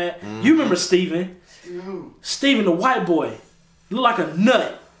backpack. Mm-hmm. You remember Steven? Steven, the white boy, looked like a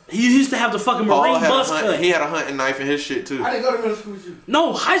nut. He used to have the fucking Marine buzz cut. He had a hunting knife in his shit too. I didn't go to middle school with you.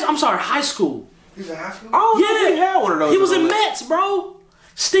 No, high school. He was in high school? Oh yeah, he had one of those. He was in Mets, bro.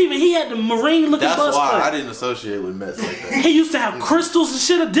 Steven, he had the Marine looking buzz cut. That's why I didn't associate with Mets like that. He used to have crystals and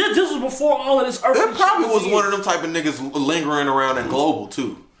shit. This was before all of this earth. It probably was one of them type of niggas lingering around in Global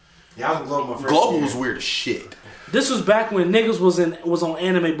too. Yeah, I was in Global. Global was weird as shit. This was back when niggas was on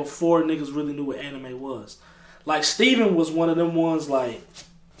anime before niggas really knew what anime was. Like Steven was one of them ones like,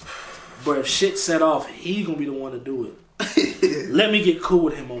 but if shit set off, he gonna be the one to do it. Let me get cool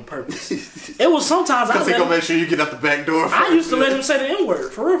with him on purpose. It was sometimes I gonna make sure you get out the back door. I used to let him say the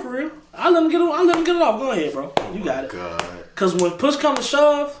N-word for real. I let him get it off. Go ahead, bro. You got it. God. Cause when push come to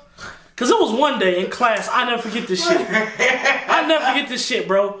shove, cause it was one day in class, I never forget this shit.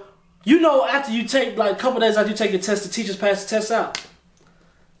 Bro. You know, after you take like a couple days after you take your test, the teachers pass the test out.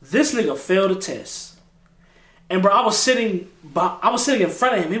 This nigga failed the test, and bro, I was sitting in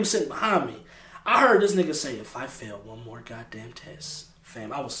front of him. He was sitting behind me. I heard this nigga say, "If I fail one more goddamn test,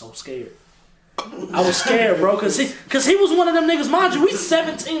 fam," I was so scared. I was scared, bro, cause he was one of them niggas. Mind you, we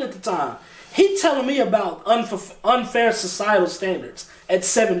 17 at the time. He telling me about unfair societal standards at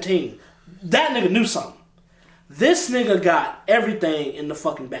 17. That nigga knew something. This nigga got everything in the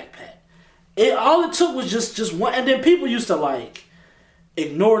fucking backpack. All it took was just one, and then people used to like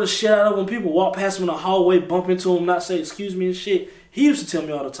ignore the shit out of him. People walk past him in the hallway, bump into him, not say excuse me and shit. He used to tell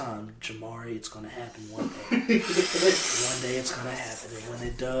me all the time, Jamari, it's gonna happen one day. One day it's gonna happen, and when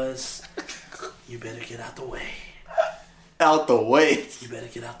it does, you better get out the way. Out the way. You better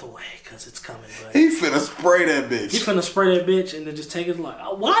get out the way, cause it's coming, bro. He finna spray that bitch. He finna spray that bitch and then just take his life.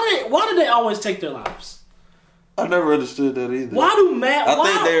 Why did they always take their lives? I never understood that either. Why do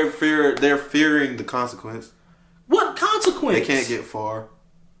I think they're fearing the consequence. What consequence? They can't get far.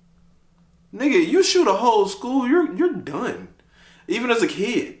 Nigga, you shoot a whole school, you're done. Even as a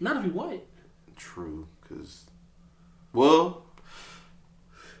kid. Not if you white. True, cause hold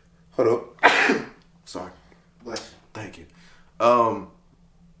up. Sorry. Bless you. Thank you.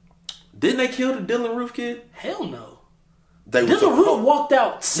 Didn't they kill the Dylan Roof kid? Hell no. Dylan Roof walked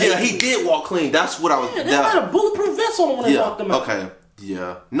out safe. Yeah, he did walk clean. That's what I was. Yeah, they had a bulletproof vest on him when they walked him out. Okay.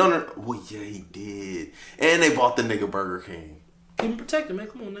 Yeah. No. Well, yeah, he did. And they bought the nigga Burger King. Keep him protected, man.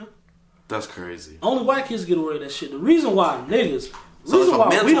 Come on now. That's crazy. Only white kids get away with that shit. The reason why niggas. So it's a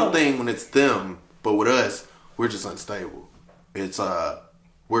mental thing when it's them, but with us, we're just unstable. It's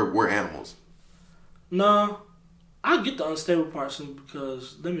we're animals. Nah, I get the unstable person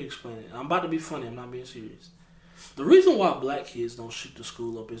because let me explain it. I'm about to be funny. I'm not being serious. The reason why black kids don't shoot the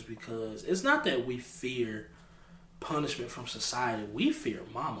school up is because it's not that we fear punishment from society. We fear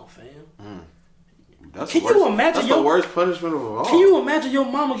mama, fam. That's Can you imagine the worst punishment of all. Can you imagine your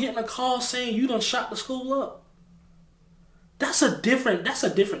mama getting a call saying you done shot the school up? That's a different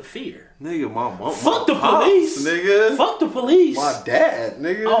fear. Nigga, my mom. Fuck the police. Nigga. Fuck the police. My dad,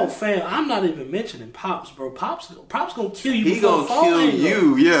 nigga. Oh, fam, I'm not even mentioning Pops, bro. Pops gonna kill you. He gonna kill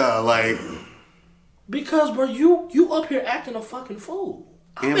you, yeah, like. Because, bro, you up here acting a fucking fool.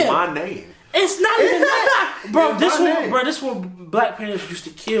 My name. It's not even that, bro. This one black parents used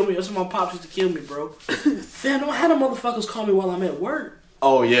to kill me. That's when my pops used to kill me, bro. Fam, don't have them motherfuckers call me while I'm at work.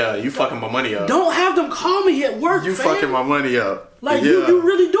 Oh yeah, you fucking my money up. Don't have them call me at work. You fam. fucking my money up. Like you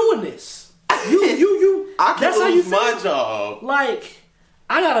really doing this? You. I can that's how you lose feel? my job. Like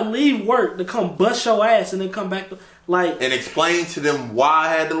I gotta leave work to come bust your ass and then come back to and explain to them why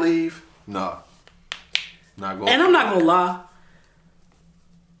I had to leave. Nah, not going. And I'm not gonna lie.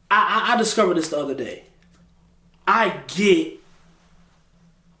 I discovered this the other day. I get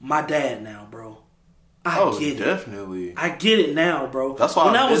my dad now, bro. I get it. Definitely. I get it now, bro. That's why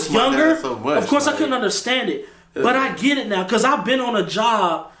when I was younger, so much, of course I couldn't understand it. But I get it now because I've been on a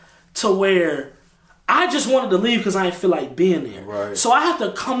job to where I just wanted to leave because I didn't feel like being there. Right. So I have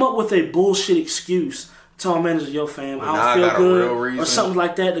to come up with a bullshit excuse. Tell my manager, yo, fam, Well, I don't feel good, or something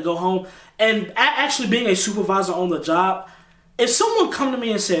like that to go home. And actually being a supervisor on the job, if someone come to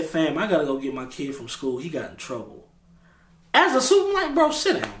me and said, fam, I gotta go get my kid from school, he got in trouble. As a super, like, bro,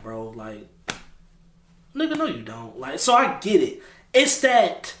 sit down, bro. Like, nigga, no, you don't. Like, so I get it. It's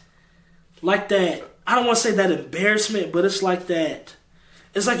that, like that. I don't want to say that embarrassment, but it's like that.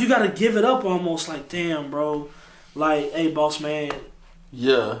 It's like you gotta give it up almost. Like, damn, bro. Like, hey, boss man.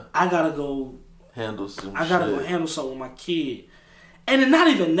 Yeah. I gotta go. Handle some I gotta go handle something with my kid. And then not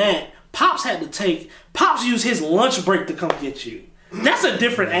even that. Pops used his lunch break to come get you. That's a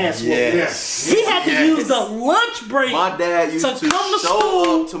different ass whooping. Yes. He had to use the lunch break. My dad used to come to show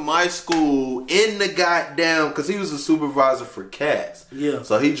school. up to my school in the goddamn, because he was a supervisor for cats. Yeah.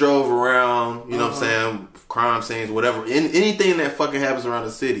 So he drove around, you know what I'm saying, crime scenes, whatever, anything that fucking happens around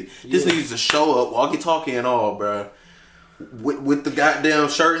the city. This nigga used to show up, walkie-talkie and all, bro, with the goddamn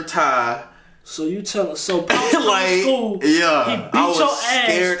shirt and tie. So you tell us, so Pops Like, in school, yeah, he beat I was your ass.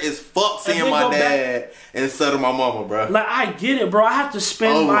 scared as fuck seeing then my go dad instead of my mama, bro. Like, I get it, bro. I have to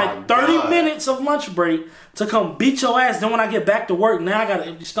spend like 30 God. minutes of lunch break to come beat your ass. Then when I get back to work, now I got an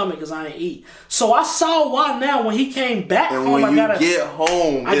empty stomach because I ain't eat. So I saw why now when he came back And home, when I get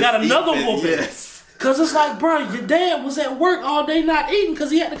home, got another even, whooping. yes. Because it's like, bro, your dad was at work all day not eating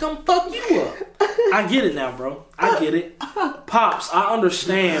because he had to come fuck you up. I get it now, bro. I get it. Pops, I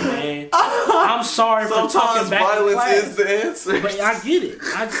understand, man. I'm sorry for talking back in class. Sometimes violence is the answer. But I get it.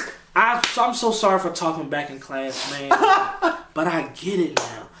 I'm so sorry for talking back in class, man. But I get it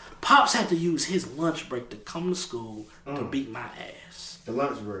now. Pops had to use his lunch break to come to school to beat my ass. The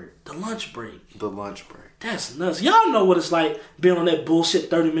lunch break. The lunch break. The lunch break. That's nuts. Y'all know what it's like being on that bullshit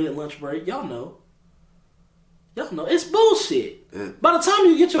 30-minute lunch break. Y'all know. It's bullshit. By the time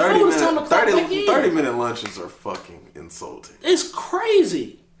you get your food, it's time to clock back in. 30-minute lunches are fucking insulting. It's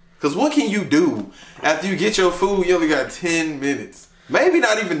crazy. Because what can you do after you get your food? You only got 10 minutes. Maybe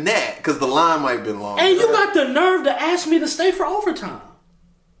not even that, because the line might be long. And you got the nerve to ask me to stay for overtime.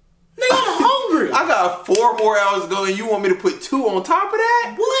 Nigga, I'm hungry. I got 4 more hours to go, and you want me to put 2 on top of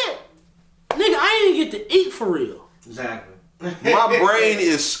that? What? Nigga, I ain't get to eat for real. Exactly. My brain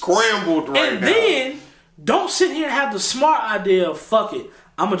is scrambled right now. And then, don't sit here and have the smart idea of, fuck it,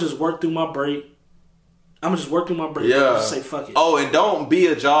 I'm going to just work through my break. And just say fuck it. Oh, and don't be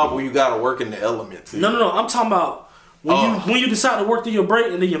a job where you got to work in the elements. No. I'm talking about when you decide to work through your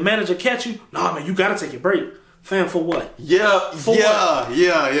break and then your manager catch you. Nah, man, you got to take your break. Fam, for what? Yeah. For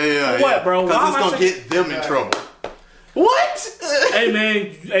what, bro? Because it's going to get them in trouble. What? Hey,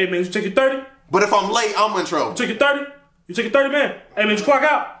 man, you take your 30? But if I'm late, I'm in trouble. You take your 30? You take your 30, man? Hey, man, you clock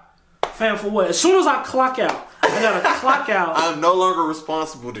out? Fam, for what? As soon as I clock out, I got to clock out. I'm no longer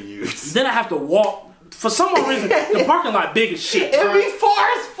responsible to you. Then I have to walk. For some reason, the parking lot big as shit. It be far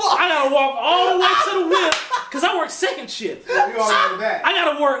as fuck. I gotta walk all the way to the whip because I work second shift. You all in the back. I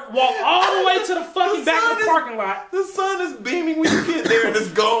gotta walk all the way to the fucking back of the parking lot. The sun is beaming when you get there and it's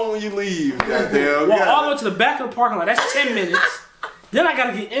gone when you leave. Goddamn. Walk all the way to the back of the parking lot. That's 10 minutes. Then I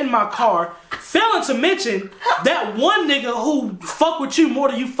gotta get in my car. Failing to mention that one nigga who fuck with you more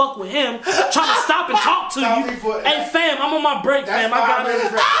than you fuck with him, trying to stop and talk to you. Hey fam, I'm on my break, fam.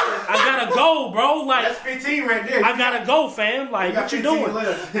 I gotta go, bro. Like that's 15 right there. I gotta go, fam. Like what you doing?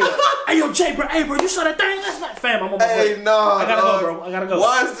 Hey yo, Jay, bro. Hey, bro, you saw that thing last night, fam? I'm on my break. Hey, no. I gotta go, bro. I gotta go.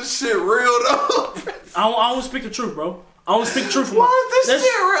 Why is this shit real though? I only speak the truth, bro. I only speak the truth. Why is this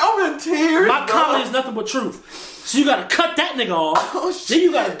shit real? I'm in tears. My comedy is nothing but truth. So you gotta cut that nigga off. Oh, shit. Then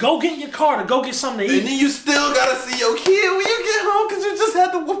you gotta go get in your car to go get something to eat. And then you still gotta see your kid when you get home because you just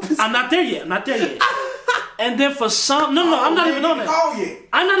had to whoop his. I'm not there yet. And then for some, no, I'm not even on that.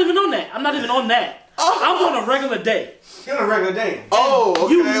 I'm not even on that. I'm on a regular day. You're on a regular day. Oh,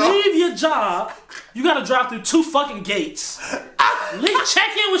 okay. You leave your job. You gotta drive through 2 fucking gates.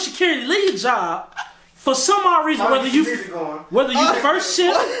 Check in with security. Leave your job. For some odd reason, whether you first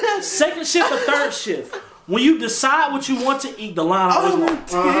shift, second shift, or third shift, when you decide what you want to eat, the line always long.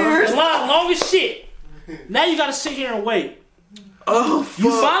 The line long as shit. Now you gotta sit here and wait. Oh, fuck.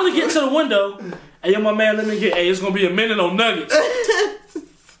 You finally get to the window. Hey, yo, my man, let me get. Hey, it's gonna be a minute on nuggets.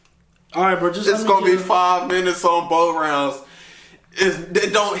 All right, bro. It's gonna be 5 minutes on both rounds.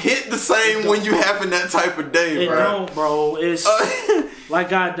 It don't hit the same when you having that type of day, bro. It don't, bro. It's like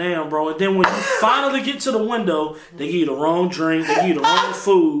goddamn, bro. And then when you finally get to the window, they give you the wrong drink, they give you the wrong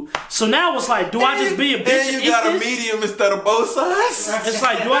food. So now it's like, do I just be a bitch and eat you got this? a medium instead of both sides? It's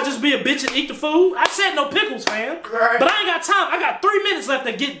like, do I just be a bitch and eat the food? I said no pickles, fam. Right. But I ain't got time. I got 3 minutes left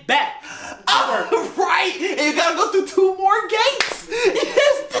to get back. Right. And you gotta go through 2 more gates.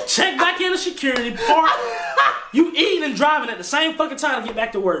 Check back in the security, park. You eating and driving at the same fucking time to get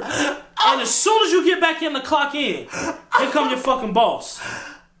back to work. And as soon as you get back in the clock in, here come your fucking boss.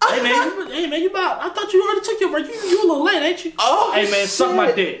 Hey man, you about? I thought you already took your break. You a little late, ain't you? Oh, hey man, suck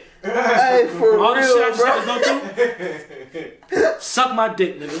my dick. Hey, for all the real, shit I just had to go through. Suck my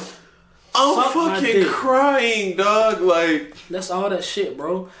dick, nigga. I'm Suck my fucking dick. crying, dog. Like, that's all that shit,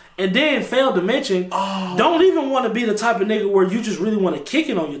 bro. And then failed to mention, don't even want to be the type of nigga where you just really want to kick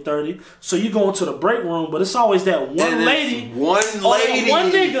it on your 30. So you go into the break room, but it's always that one lady, one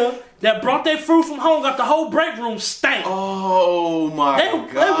nigga that brought their fruit from home, got the whole break room stank. Oh my god!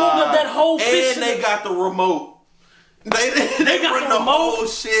 They woke up that whole fish. And they got the remote. They got the whole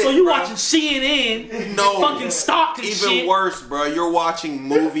shit. So you bro. watching CNN? No, fucking stock and even shit. Even worse, bro. You're watching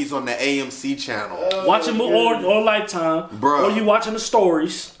movies on the AMC channel. Watching or Lifetime, bro. Or you watching the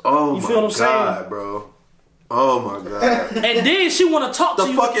stories. Oh you feel my what I'm god, saying? bro. Oh my god. And then she want to talk to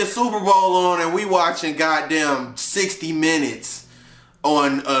the you. fucking Super Bowl on, and we watching goddamn 60 Minutes.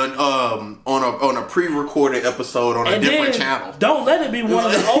 On a pre-recorded episode on a different channel. Don't let it be one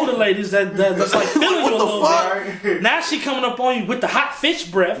of the older ladies that's like feeling you a little bit. Now she coming up on you with the hot fish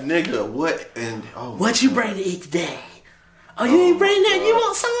breath. Nigga, what? And what you bring to eat today? Oh, you ain't bring that? You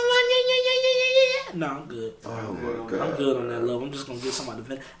want some of mine? Yeah. No, I'm good. Oh my god. I'm good on that level. I'm just gonna get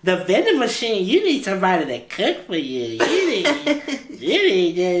somebody the vending machine. You need somebody to cook for you. You need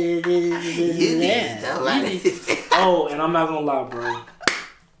Oh, and I'm not gonna lie, bro.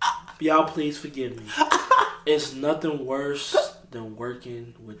 Y'all please forgive me. It's nothing worse than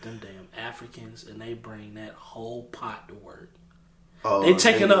working with them damn Africans and they bring that whole pot to work. Oh, they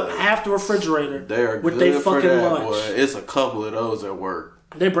taking up half the refrigerator they are with their fucking that, lunch. Boy. It's a couple of those at work.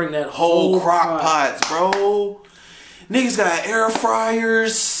 They bring that whole crock pots, bro. Niggas got air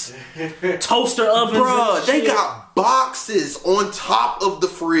fryers, toaster ovens, bro. They got boxes on top of the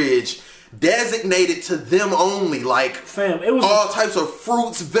fridge designated to them only, like fam. It was all types of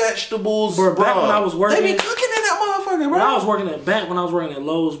fruits, vegetables, bro. Back when I was working, they be cooking in that motherfucker, bro. When I was working at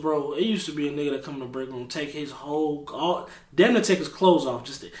Lowe's, bro, it used to be a nigga that come in the break room, take his damn to take his clothes off.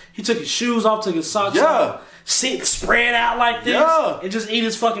 He took his shoes off, took his socks off, sit spread out like this, and just eat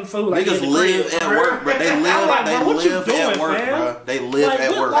his fucking food. Like niggas live at work, bro. They live. Like, they bro, live at work, fam? bro. They live like,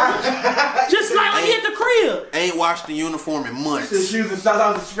 at work. Just like he at the crib. Ain't washed the uniform in months. His shoes and socks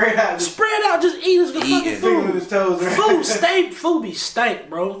out, spread out. Spread out, just eat his fucking food. With his toes, right? Food be stank,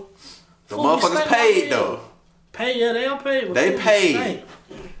 bro. The motherfuckers paid though. They all paid. They paid.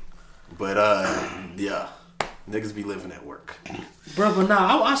 But yeah, niggas be living at work. Bro, but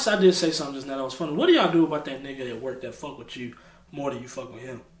nah, I did say something just now that was funny. What do y'all do about that nigga at work that fuck with you more than you fuck with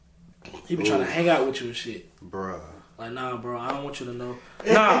him? He be trying to hang out with you and shit. Bruh. Like, nah, bro, I don't want you to know.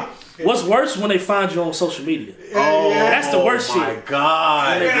 Nah, what's worse when they find you on social media? Oh, that's the worst shit. Oh my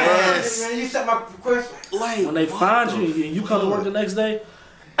god. Yes. Man, you set my question. Like, when they find you and you come to work the next day,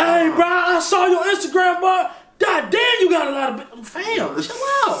 hey, bro, I saw your Instagram, bro. God damn, you got a lot of fam. Chill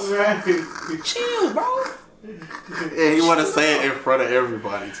out. Right. Chill, bro. Yeah, he want to say it in front of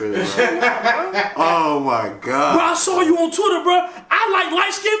everybody too, bro. Oh my god. Bro, I saw you on Twitter, bro. I like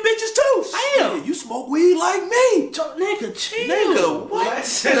light-skinned bitches too. Damn. Shit, you smoke weed like me. Nigga, chill. Nigga, what?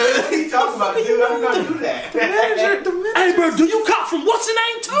 What are you talking about, dude? I'm not do that. Hey, bro, do you cop from what's the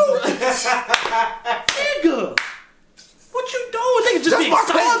name too? Nigga. What you doing? Nigga, just That's be my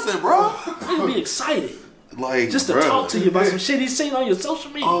excited. cousin, bro. Nigga, be excited. Like, just to talk to you about some shit he's seen on your social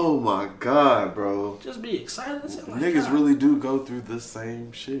media. Oh my god, bro. Just be excited. Niggas really do go through the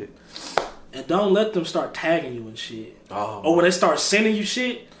same shit. And don't let them start tagging you and shit. Oh, or when they start sending you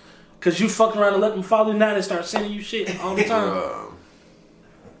shit, cause you fucking around and let them follow you. Now they start sending you shit all the time.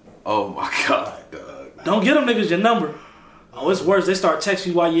 Oh my god, dog. Don't get them niggas your number. Oh, it's worse. They start texting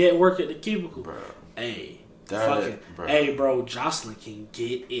you while you at work at the cubicle. Bro. Hey. Bro. Hey, bro, Jocelyn can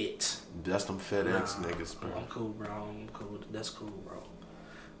get it. That's them FedEx niggas, bro. I'm cool, bro. I'm cool. That's cool, bro.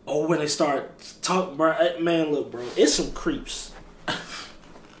 Or when they start talking, bro. Man, look, bro. It's some creeps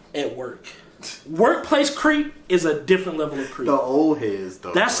at work. Workplace creep is a different level of creep. The old heads,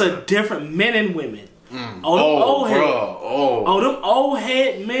 though. That's a different men and women. Them old head. Them old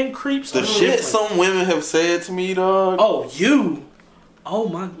head men creeps. The shit some women have said to me, dog. Oh, you. Oh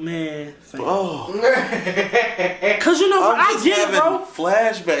my man. Oh. Cause you know, I get it, bro.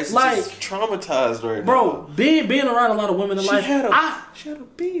 Flashbacks, like just traumatized right bro, now. being around a lot of women in life. She had a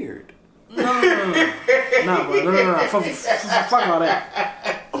beard. No. Nah, bro. No. Fuck all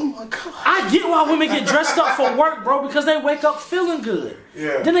that. Oh my god. I get why women get dressed up for work, bro, because they wake up feeling good.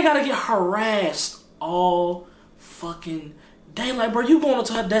 Yeah. Then they gotta get harassed all fucking day. Like, bro, you going up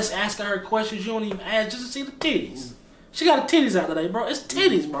to her desk asking her questions you don't even ask just to see the titties. She got her titties out today, bro. It's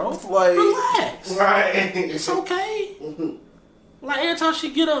titties, bro. Like, relax. Right. It's okay. Like, every time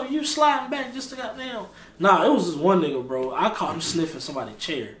she get up, you sliding back just to goddamn. Nah, it was this one nigga, bro. I caught him sniffing somebody's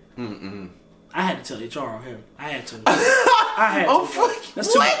chair. I had to tell HR on him. I had to. Oh, fuck.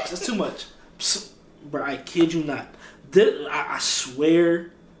 That's too much. That's too much. Bro, I kid you not. I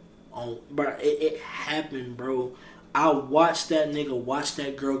swear on, bro, it happened, bro. I watched that nigga watch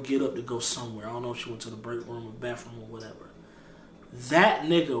that girl get up to go somewhere. I don't know if she went to the break room or bathroom or whatever. That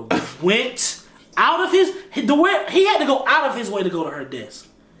nigga went out of he had to go out of his way to go to her desk.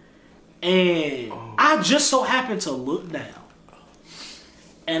 And I just so happened to look down.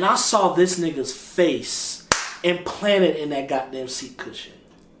 And I saw this nigga's face implanted in that goddamn seat cushion.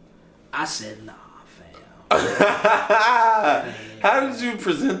 I said, nah, fam. How did you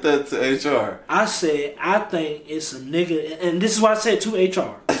present that to HR? I said, I think it's a nigga, and this is what I said to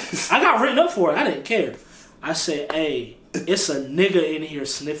HR. I got written up for it. I didn't care. I said, hey, it's a nigga in here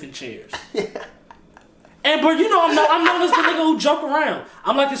sniffing chairs. And, bro, you know I'm known as the nigga who jump around.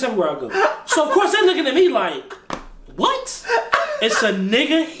 I'm like this everywhere I go. So, of course, they're looking at me like, what? It's a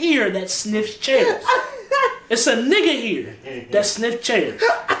nigga here that sniffs chairs. It's a nigga here that sniffs chairs.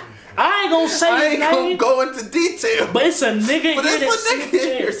 I ain't gonna say his name. I ain't gonna go into detail. But it's a nigga here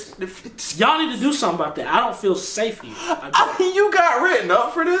that sniffs chairs. Y'all need to do something about that. I don't feel safe here. I mean, you got written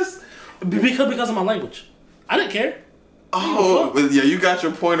up for this? Because of my language. I didn't care. Oh, yeah, you got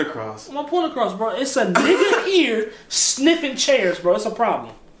your point across. My point across, bro. It's a nigga here sniffing chairs, bro. It's a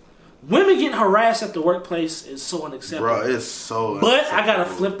problem. Women getting harassed at the workplace is so unacceptable. Bro, it's so But I gotta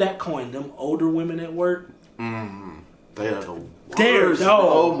flip that coin. Them older women at work. They are the worst.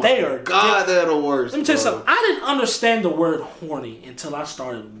 Oh my God, they're the worst. Let me tell you something. I didn't understand the word horny until I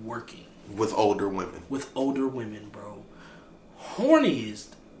started working. With older women. With older women, bro. Horny is...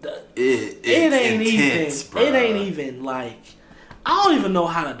 It ain't intense, bro. It ain't even like... I don't even know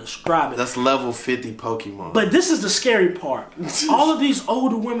how to describe it. That's level 50 Pokemon. But this is the scary part. All of these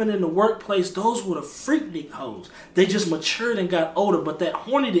older women in the workplace, those were the freaknik hoes. They just matured and got older, but that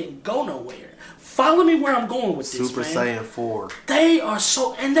horny didn't go nowhere. Follow me where I'm going with this, Super Saiyan 4. They are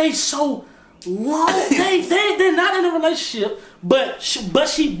so... And they so long. They're not in a relationship, but she good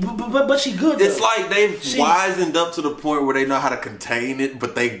though. It's like they've wisened up to the point where they know how to contain it,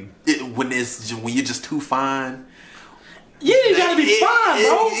 but when you're just too fine... You ain't gotta be fine,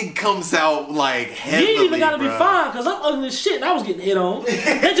 bro. It comes out like heavily, You ain't even gotta be fine, because I'm ugly as shit and I was getting hit on.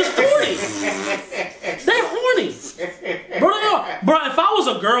 They're just horny. They're horny. Bro, they are. Bro, if I was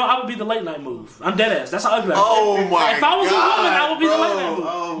a girl, I would be the late night move. I'm dead ass. That's how ugly I am. Oh my God. If I was a woman, I would be the late night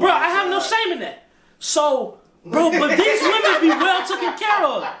move. Bro, I have no shame in that. So, bro, but these women be well taken care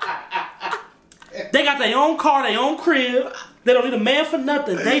of. They got their own car, their own crib. They don't need a man for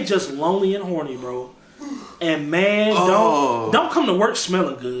nothing. They just lonely and horny, bro. And man, don't come to work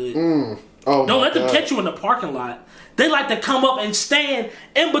smelling good. Don't let them catch you in the parking lot. They like to come up and stand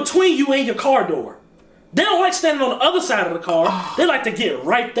in between you and your car door. They don't like standing on the other side of the car. They like to get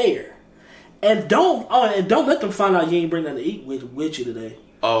right there. And don't let them find out you ain't bring nothing to eat with you today.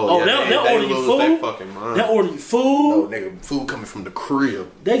 They'll order you food. They'll order you food. No, nigga, food coming from the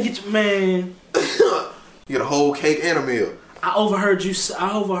crib. They get you, man. You get a whole cake and a meal. I overheard you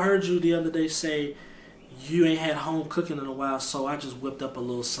the other day say you ain't had home cooking in a while, so I just whipped up a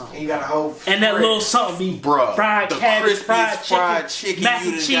little something. You got a whole and that little something be fried cabbage, fried chicken, mac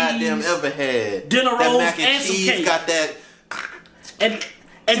and cheese, goddamn ever had. Dinner rolls that mac and some cheese cake. Got that.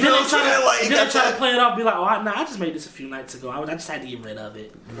 And then they try to play it off, be like, I just made this a few nights ago. I just had to get rid of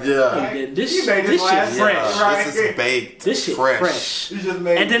it. Yeah. This shit fresh. Right. This is baked. This shit fresh. And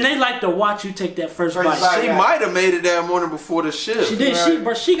then they like to watch you take that first bite. She might have made it that morning before the shift. She did.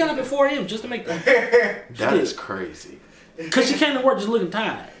 Right. She got up at 4 a.m. just to make that. That is crazy. Because she came to work just looking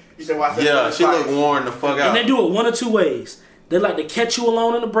tired. You said, watch that she looked worn the fuck out. And they do it one of two ways. They like to catch you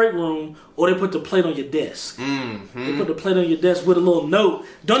alone in the break room, or they put the plate on your desk. Mm-hmm. They put the plate on your desk with a little note.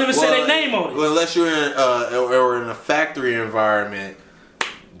 Don't even say their name on it. Well, unless you're in a factory environment,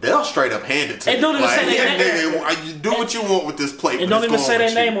 they'll straight up hand it to you. And don't even say their name. Nigga, you do what you want with this plate. And don't even say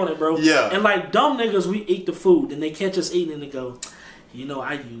their name on it, bro. Yeah. And like dumb niggas, we eat the food, and they catch us eating, and they go, you know,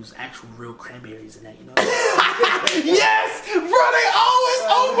 I use actual real cranberries in that, you know? Yes! Bro, they always...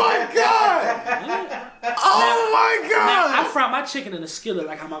 Oh, my God! Oh, my God! Now, I fry my chicken in a skillet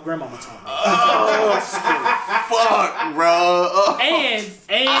like how my grandmama taught me. Fuck, bro.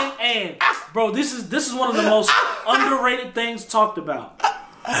 And, bro, this is one of the most underrated things talked about.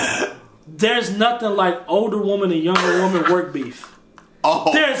 There's nothing like older woman and younger woman work beef.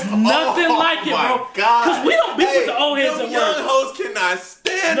 There's nothing like it, bro. Because we don't beef with the old heads at work. Young hoes cannot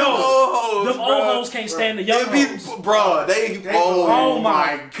stand stand No, them old hoes. them old hoes can't stand the young hoes. Bro, Oh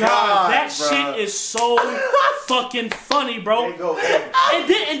my god, that bro. shit is so fucking funny, bro. They go,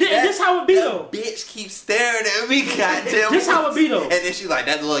 And this how it be though. Bitch keeps staring at me, goddamn. This how it be though. And then she like,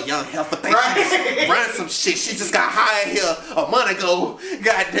 that little young heifer think she's running some shit. She just got hired here a month ago.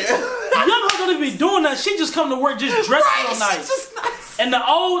 Goddamn. Young hoe don't even be doing that. She just come to work just dressed real nice. Just nice. And the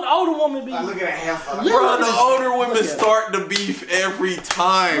older woman be. I look at a half. Bro, the older women Look at start the beef every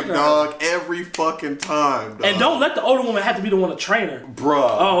time, Look at dog. Every fucking time, dog. And don't let the older woman have to be the one to train her.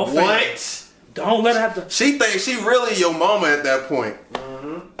 Bruh. Oh, fam. What? Don't let her have to. She thinks she really your mama at that point.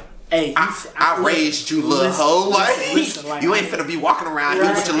 Hey, I raised you, little hoe. Like, listen, like, you ain't finna be walking around here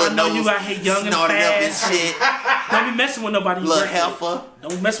with your little I know nose you out here young and snorted up and fast. shit. Don't be messing with nobody. You Little work with. heifer.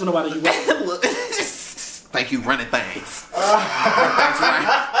 Don't mess with nobody. You work with. Look. Think you running things.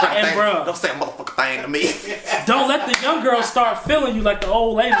 And bruh, Don't say a motherfucking thing to me. don't let the young girl start feeling you like the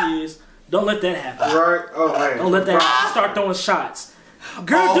old lady is. Don't let that happen. Right? Oh, man. Don't let that happen. Start throwing shots.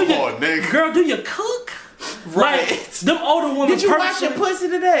 Girl, nigga. do you cook? Right. Like, them older women. Did you wash your pussy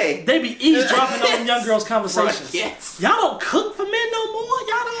today? They be eavesdropping on them young girls' conversations. Right, yes. Y'all don't cook for men no more.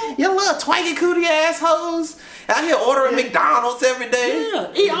 Y'all don't. You little twanky cootie assholes out here ordering McDonald's every day.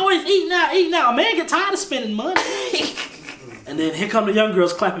 Yeah, always eating out. A man get tired of spending money. And then here come the young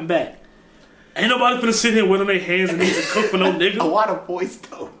girls clapping back. Ain't nobody finna sit here with their hands and knees and cook for no nigga. Why the voice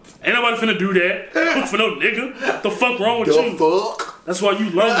though? Ain't nobody finna do that. Cook for no nigga. The fuck wrong with you? Fuck? That's why you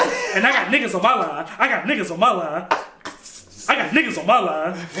lonely. And I got niggas on my line.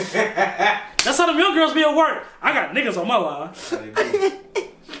 That's how them young girls be at work. I got niggas on my line.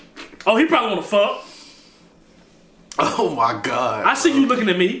 Oh, he probably wanna fuck. Oh my god. I see you looking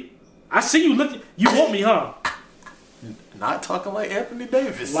at me. I see you looking. You want me, huh? Not talking like Anthony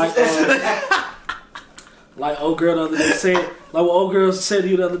Davis. Like old girl the other day said. Like what old girl said to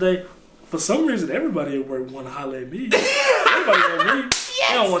you the other day. For some reason, everybody at work want to holler at me. Everybody want me. Yes.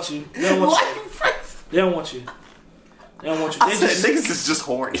 They don't want you. They don't want you. They don't want you. They don't want you. I said niggas is just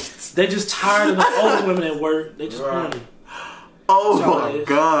horny. They just tired of the older women at work. They just horny. Oh my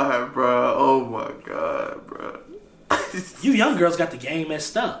god, bro. Oh my god, bro. You young girls got the game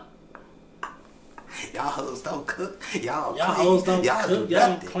messed up. Y'all hoes don't cook. Y'all hoes don't y'all cook. do Y'all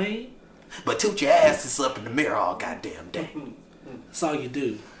nothing. don't clean. But toot your asses up in the mirror all goddamn day. That's all you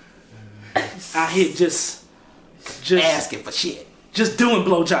do. Out here just asking for shit. Just doing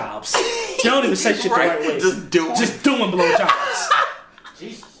blowjobs. You don't even say shit the right way. Just doing blowjobs.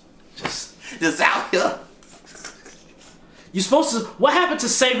 Jesus. Just out here. You supposed to. What happened to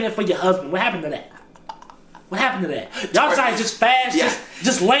saving it for your husband? What happened to that? What happened to that? Y'all trying just fast,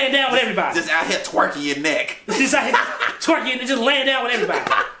 just laying down with everybody. Just out here twerking your neck. Just out here twerking and just laying down with everybody.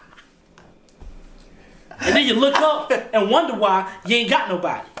 And then you look up and wonder why you ain't got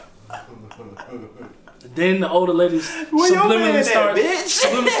nobody. Then the older ladies subliminally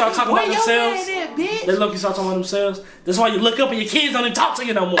start talking about themselves. They look, you start talking about themselves. That's why you look up and your kids don't even talk to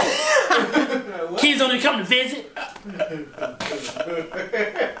you no more. Kids don't even come to visit.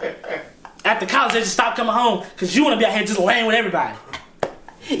 After college, they just stop coming home because you want to be out here just laying with everybody.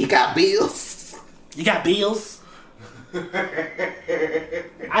 You got bills. You got bills.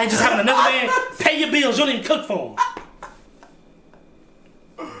 I ain't just having another man pay your bills. You don't even cook for them.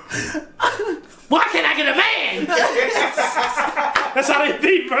 Why can't I get a man? That's how they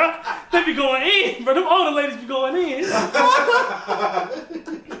be, bro. They be going in, bro. Them older ladies be going in.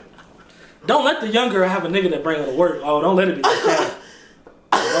 Don't let the young girl have a nigga that bring her to work. Oh, don't let it be like that.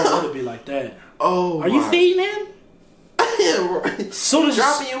 Don't let it be like that. Oh, are you feeding him? Soon as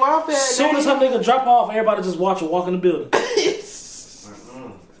dropping you off at soon as her nigga drop off, everybody just watch her walk in the building.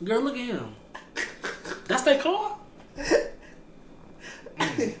 Girl, look at him. That's their car.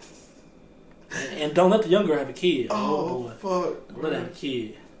 And don't let the young girl have a kid. Oh, boy. Fuck. Don't let her have a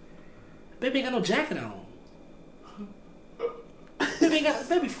kid. Baby ain't got no jacket on.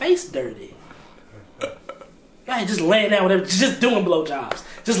 Baby face dirty. Y'all just laying down with everybody. Just doing blowjobs.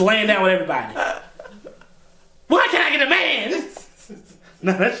 Just laying down with everybody. Why can't I get a man?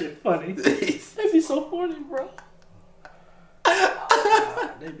 Nah, that shit funny. They be so horny, bro.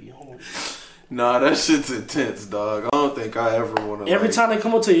 They be horny. Nah, that shit's intense, dog. I don't think I ever want to. Every time they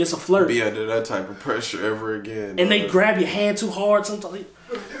come up to you, it's a flirt. Be under that type of pressure ever again. And they grab your hand too hard sometimes.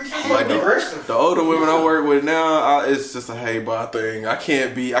 Like the older women I work with now, it's just a hey bye thing. I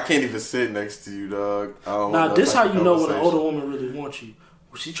can't even sit next to you, dog. Now, this how you know when an older woman really wants you.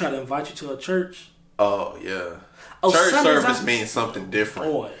 When she try to invite you to her church. Oh yeah. Oh, church service means something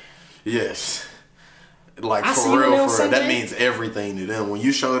different. Boy. Yes. Like I see for you real, on for real. That Sunday. means everything to them. When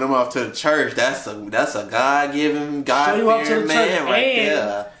you show them off to the church, that's a God-given, Show you off to God-fearing the man church right and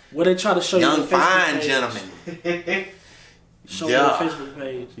there. where they try to show Young you the Facebook fine page. gentleman. Show me the Facebook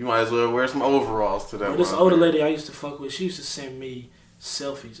page. You might as well wear some overalls to that. Well, this older lady I used to fuck with, she used to send me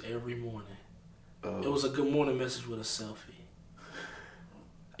selfies every morning. It was a good morning message with a selfie.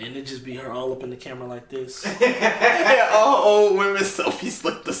 And it just be her all up in the camera like this. Yeah, all old women's selfies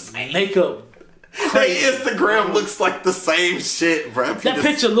look the same. Makeup. Their Instagram looks like the same shit, bro. That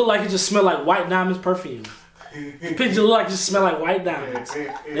picture look like it just smell like white diamonds perfume. The picture look like it just smell like white diamonds.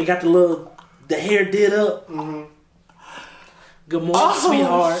 They got the hair did up. Mm-hmm. Good morning,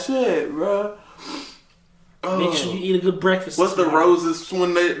 sweetheart. Shit, bro. Make sure you eat a good breakfast. What's the tomorrow. roses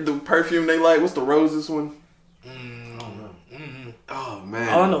one? The perfume they like? What's the roses one? Oh man!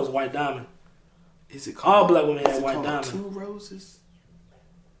 All I know is white diamond. Is it All black women is have it white called diamond. Two roses.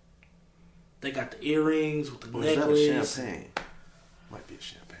 They got the earrings with the Or is that a necklace. champagne? Might be a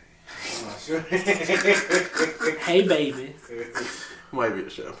champagne. Hey, baby. Might be a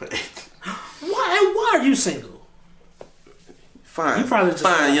champagne. Why are you single? Fine. You probably just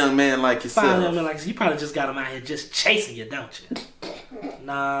fine young man like yourself. Fine young man like you probably just got him out here just chasing you, don't you?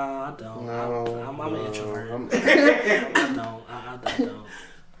 Nah, I don't. No, I'm an introvert. I don't.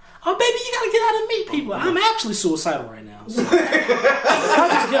 Oh, baby, you gotta get out and meet people. I'm actually suicidal right now. So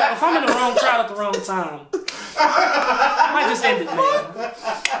if I'm in the wrong crowd at the wrong time, I might just end it, man.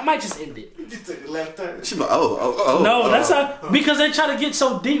 I might just end it. You just took a left turn. She's like, oh. No, that's how, because they try to get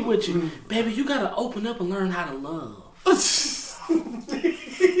so deep with you. Baby, you gotta open up and learn how to love.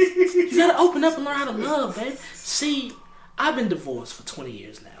 You gotta open up and learn how to love, baby. See, I've been divorced for 20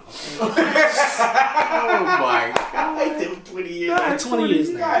 years now. Okay? Oh my god. I did 20 years. 20 years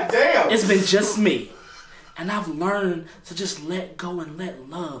now. God damn. It's been just me. And I've learned to just let go and let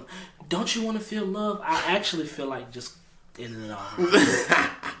love. Don't you want to feel love? I actually feel like just ending it all.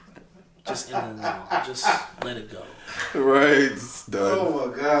 Just ending it all. Just let it go. Right, it's done. Oh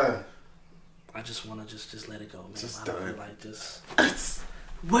my god. I just want to just let it go, man. Just I don't done. feel like just...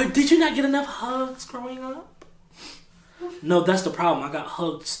 Where, did you not get enough hugs growing up? No, that's the problem. I got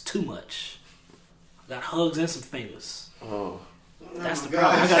hugs too much. I got hugs and some fingers. Oh. That's the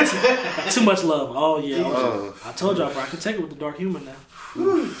problem. I got too much love. Oh, yeah. Oh. I told y'all, bro. I can take it with the dark humor now.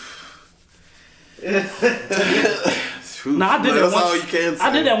 No, I did that That's once. all you can say.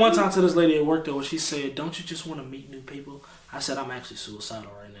 I did that one time to this lady at work, though, where she said, don't you just want to meet new people? I said, I'm actually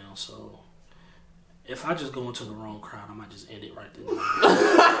suicidal right now, so if I just go into the wrong crowd, I might just end it right there.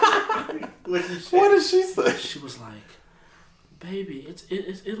 What did she say? She was like, baby,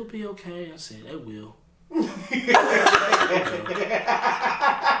 it'll be okay. I said, it will. It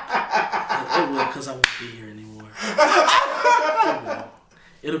will, because I won't be here anymore. It will.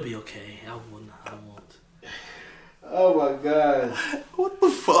 It'll be okay. I won't. Oh my god. What the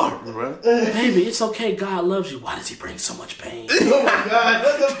fuck, bro? Baby, it's okay. God loves you. Why does he bring so much pain? Oh my god.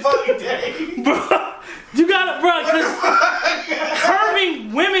 What the fucking day? Bro, you got it, bro, because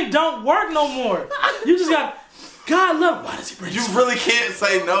curving women don't work no more. You just got, God love. Why does he bring You so really can't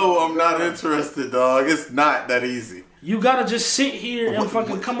say no, I'm not interested, dog. It's not that easy. You gotta just sit here and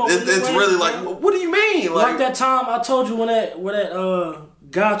fucking come up with It's the really ways, like, bro. what do you mean? Like that time I told you when that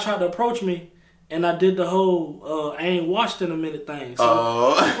guy tried to approach me and I did the whole I ain't washed in a minute thing.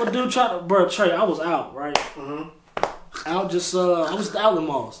 So what dude tried to, bro, Trey, I was out, right? Mm-hmm. Out just I was at the outlet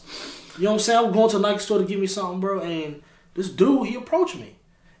malls. You know what I'm saying? I was going to a Nike store to get me something, bro, and this dude, he approached me.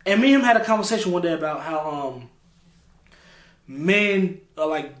 And me and him had a conversation one day about how men are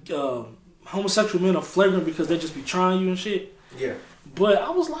like homosexual men are flagrant because they just be trying you and shit. Yeah. But I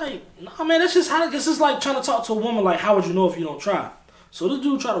was like, nah, man, that's just how. This is like trying to talk to a woman. Like, how would you know if you don't try? So this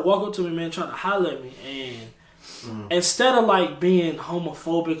dude tried to walk up to me, man, trying to holler at me, and instead of like being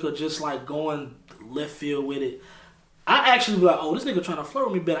homophobic or just like going left field with it, I actually be like, oh, this nigga trying to flirt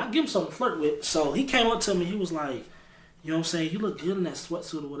with me, but I give him something to flirt with. So he came up to me, he was like, you know what I'm saying? You look good in that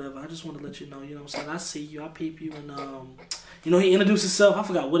sweatsuit or whatever. I just want to let you know, you know what I'm saying? I see you, I peep you, and you know, he introduced himself. I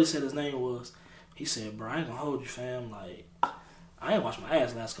forgot what he said his name was. He said, bro, I ain't gonna hold you, fam. Like, I ain't washed my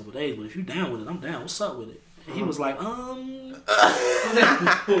ass the last couple of days, but if you down with it, I'm down. What's up with it? And he was like,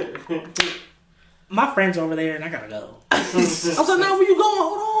 my friend's over there and I gotta go. I was like, now where you going?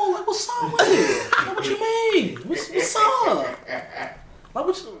 Hold on. Like, what's up with it? Like, what you mean? What's up? Like,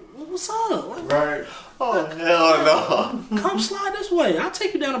 what's up? Like, Right. Oh, hell no. come slide this way. I'll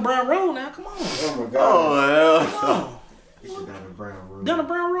take you down the Brown Road now. Come on. Oh my god. Oh, hell Come on. You should down the brown room. Down the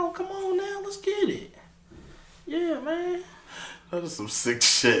Brown Road. Come on now. Let's get it. Yeah, man. That is some sick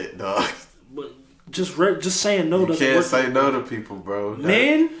shit, dog. Just saying no You doesn't can't work. say no to people, bro.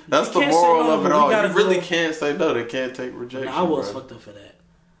 Men, that's you the can't say moral no, of it but we all. gotta You really go- can't say no. They can't take rejection. Nah, I was bro. fucked up for that.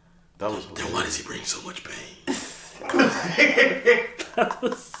 That was Then why does he bring so much pain?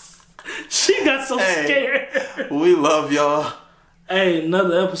 She got so scared. We love y'all. Hey,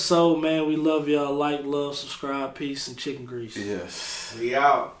 another episode, man. We love y'all. Like, love, subscribe, peace, and chicken grease. Yes. We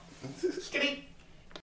out. Skitty.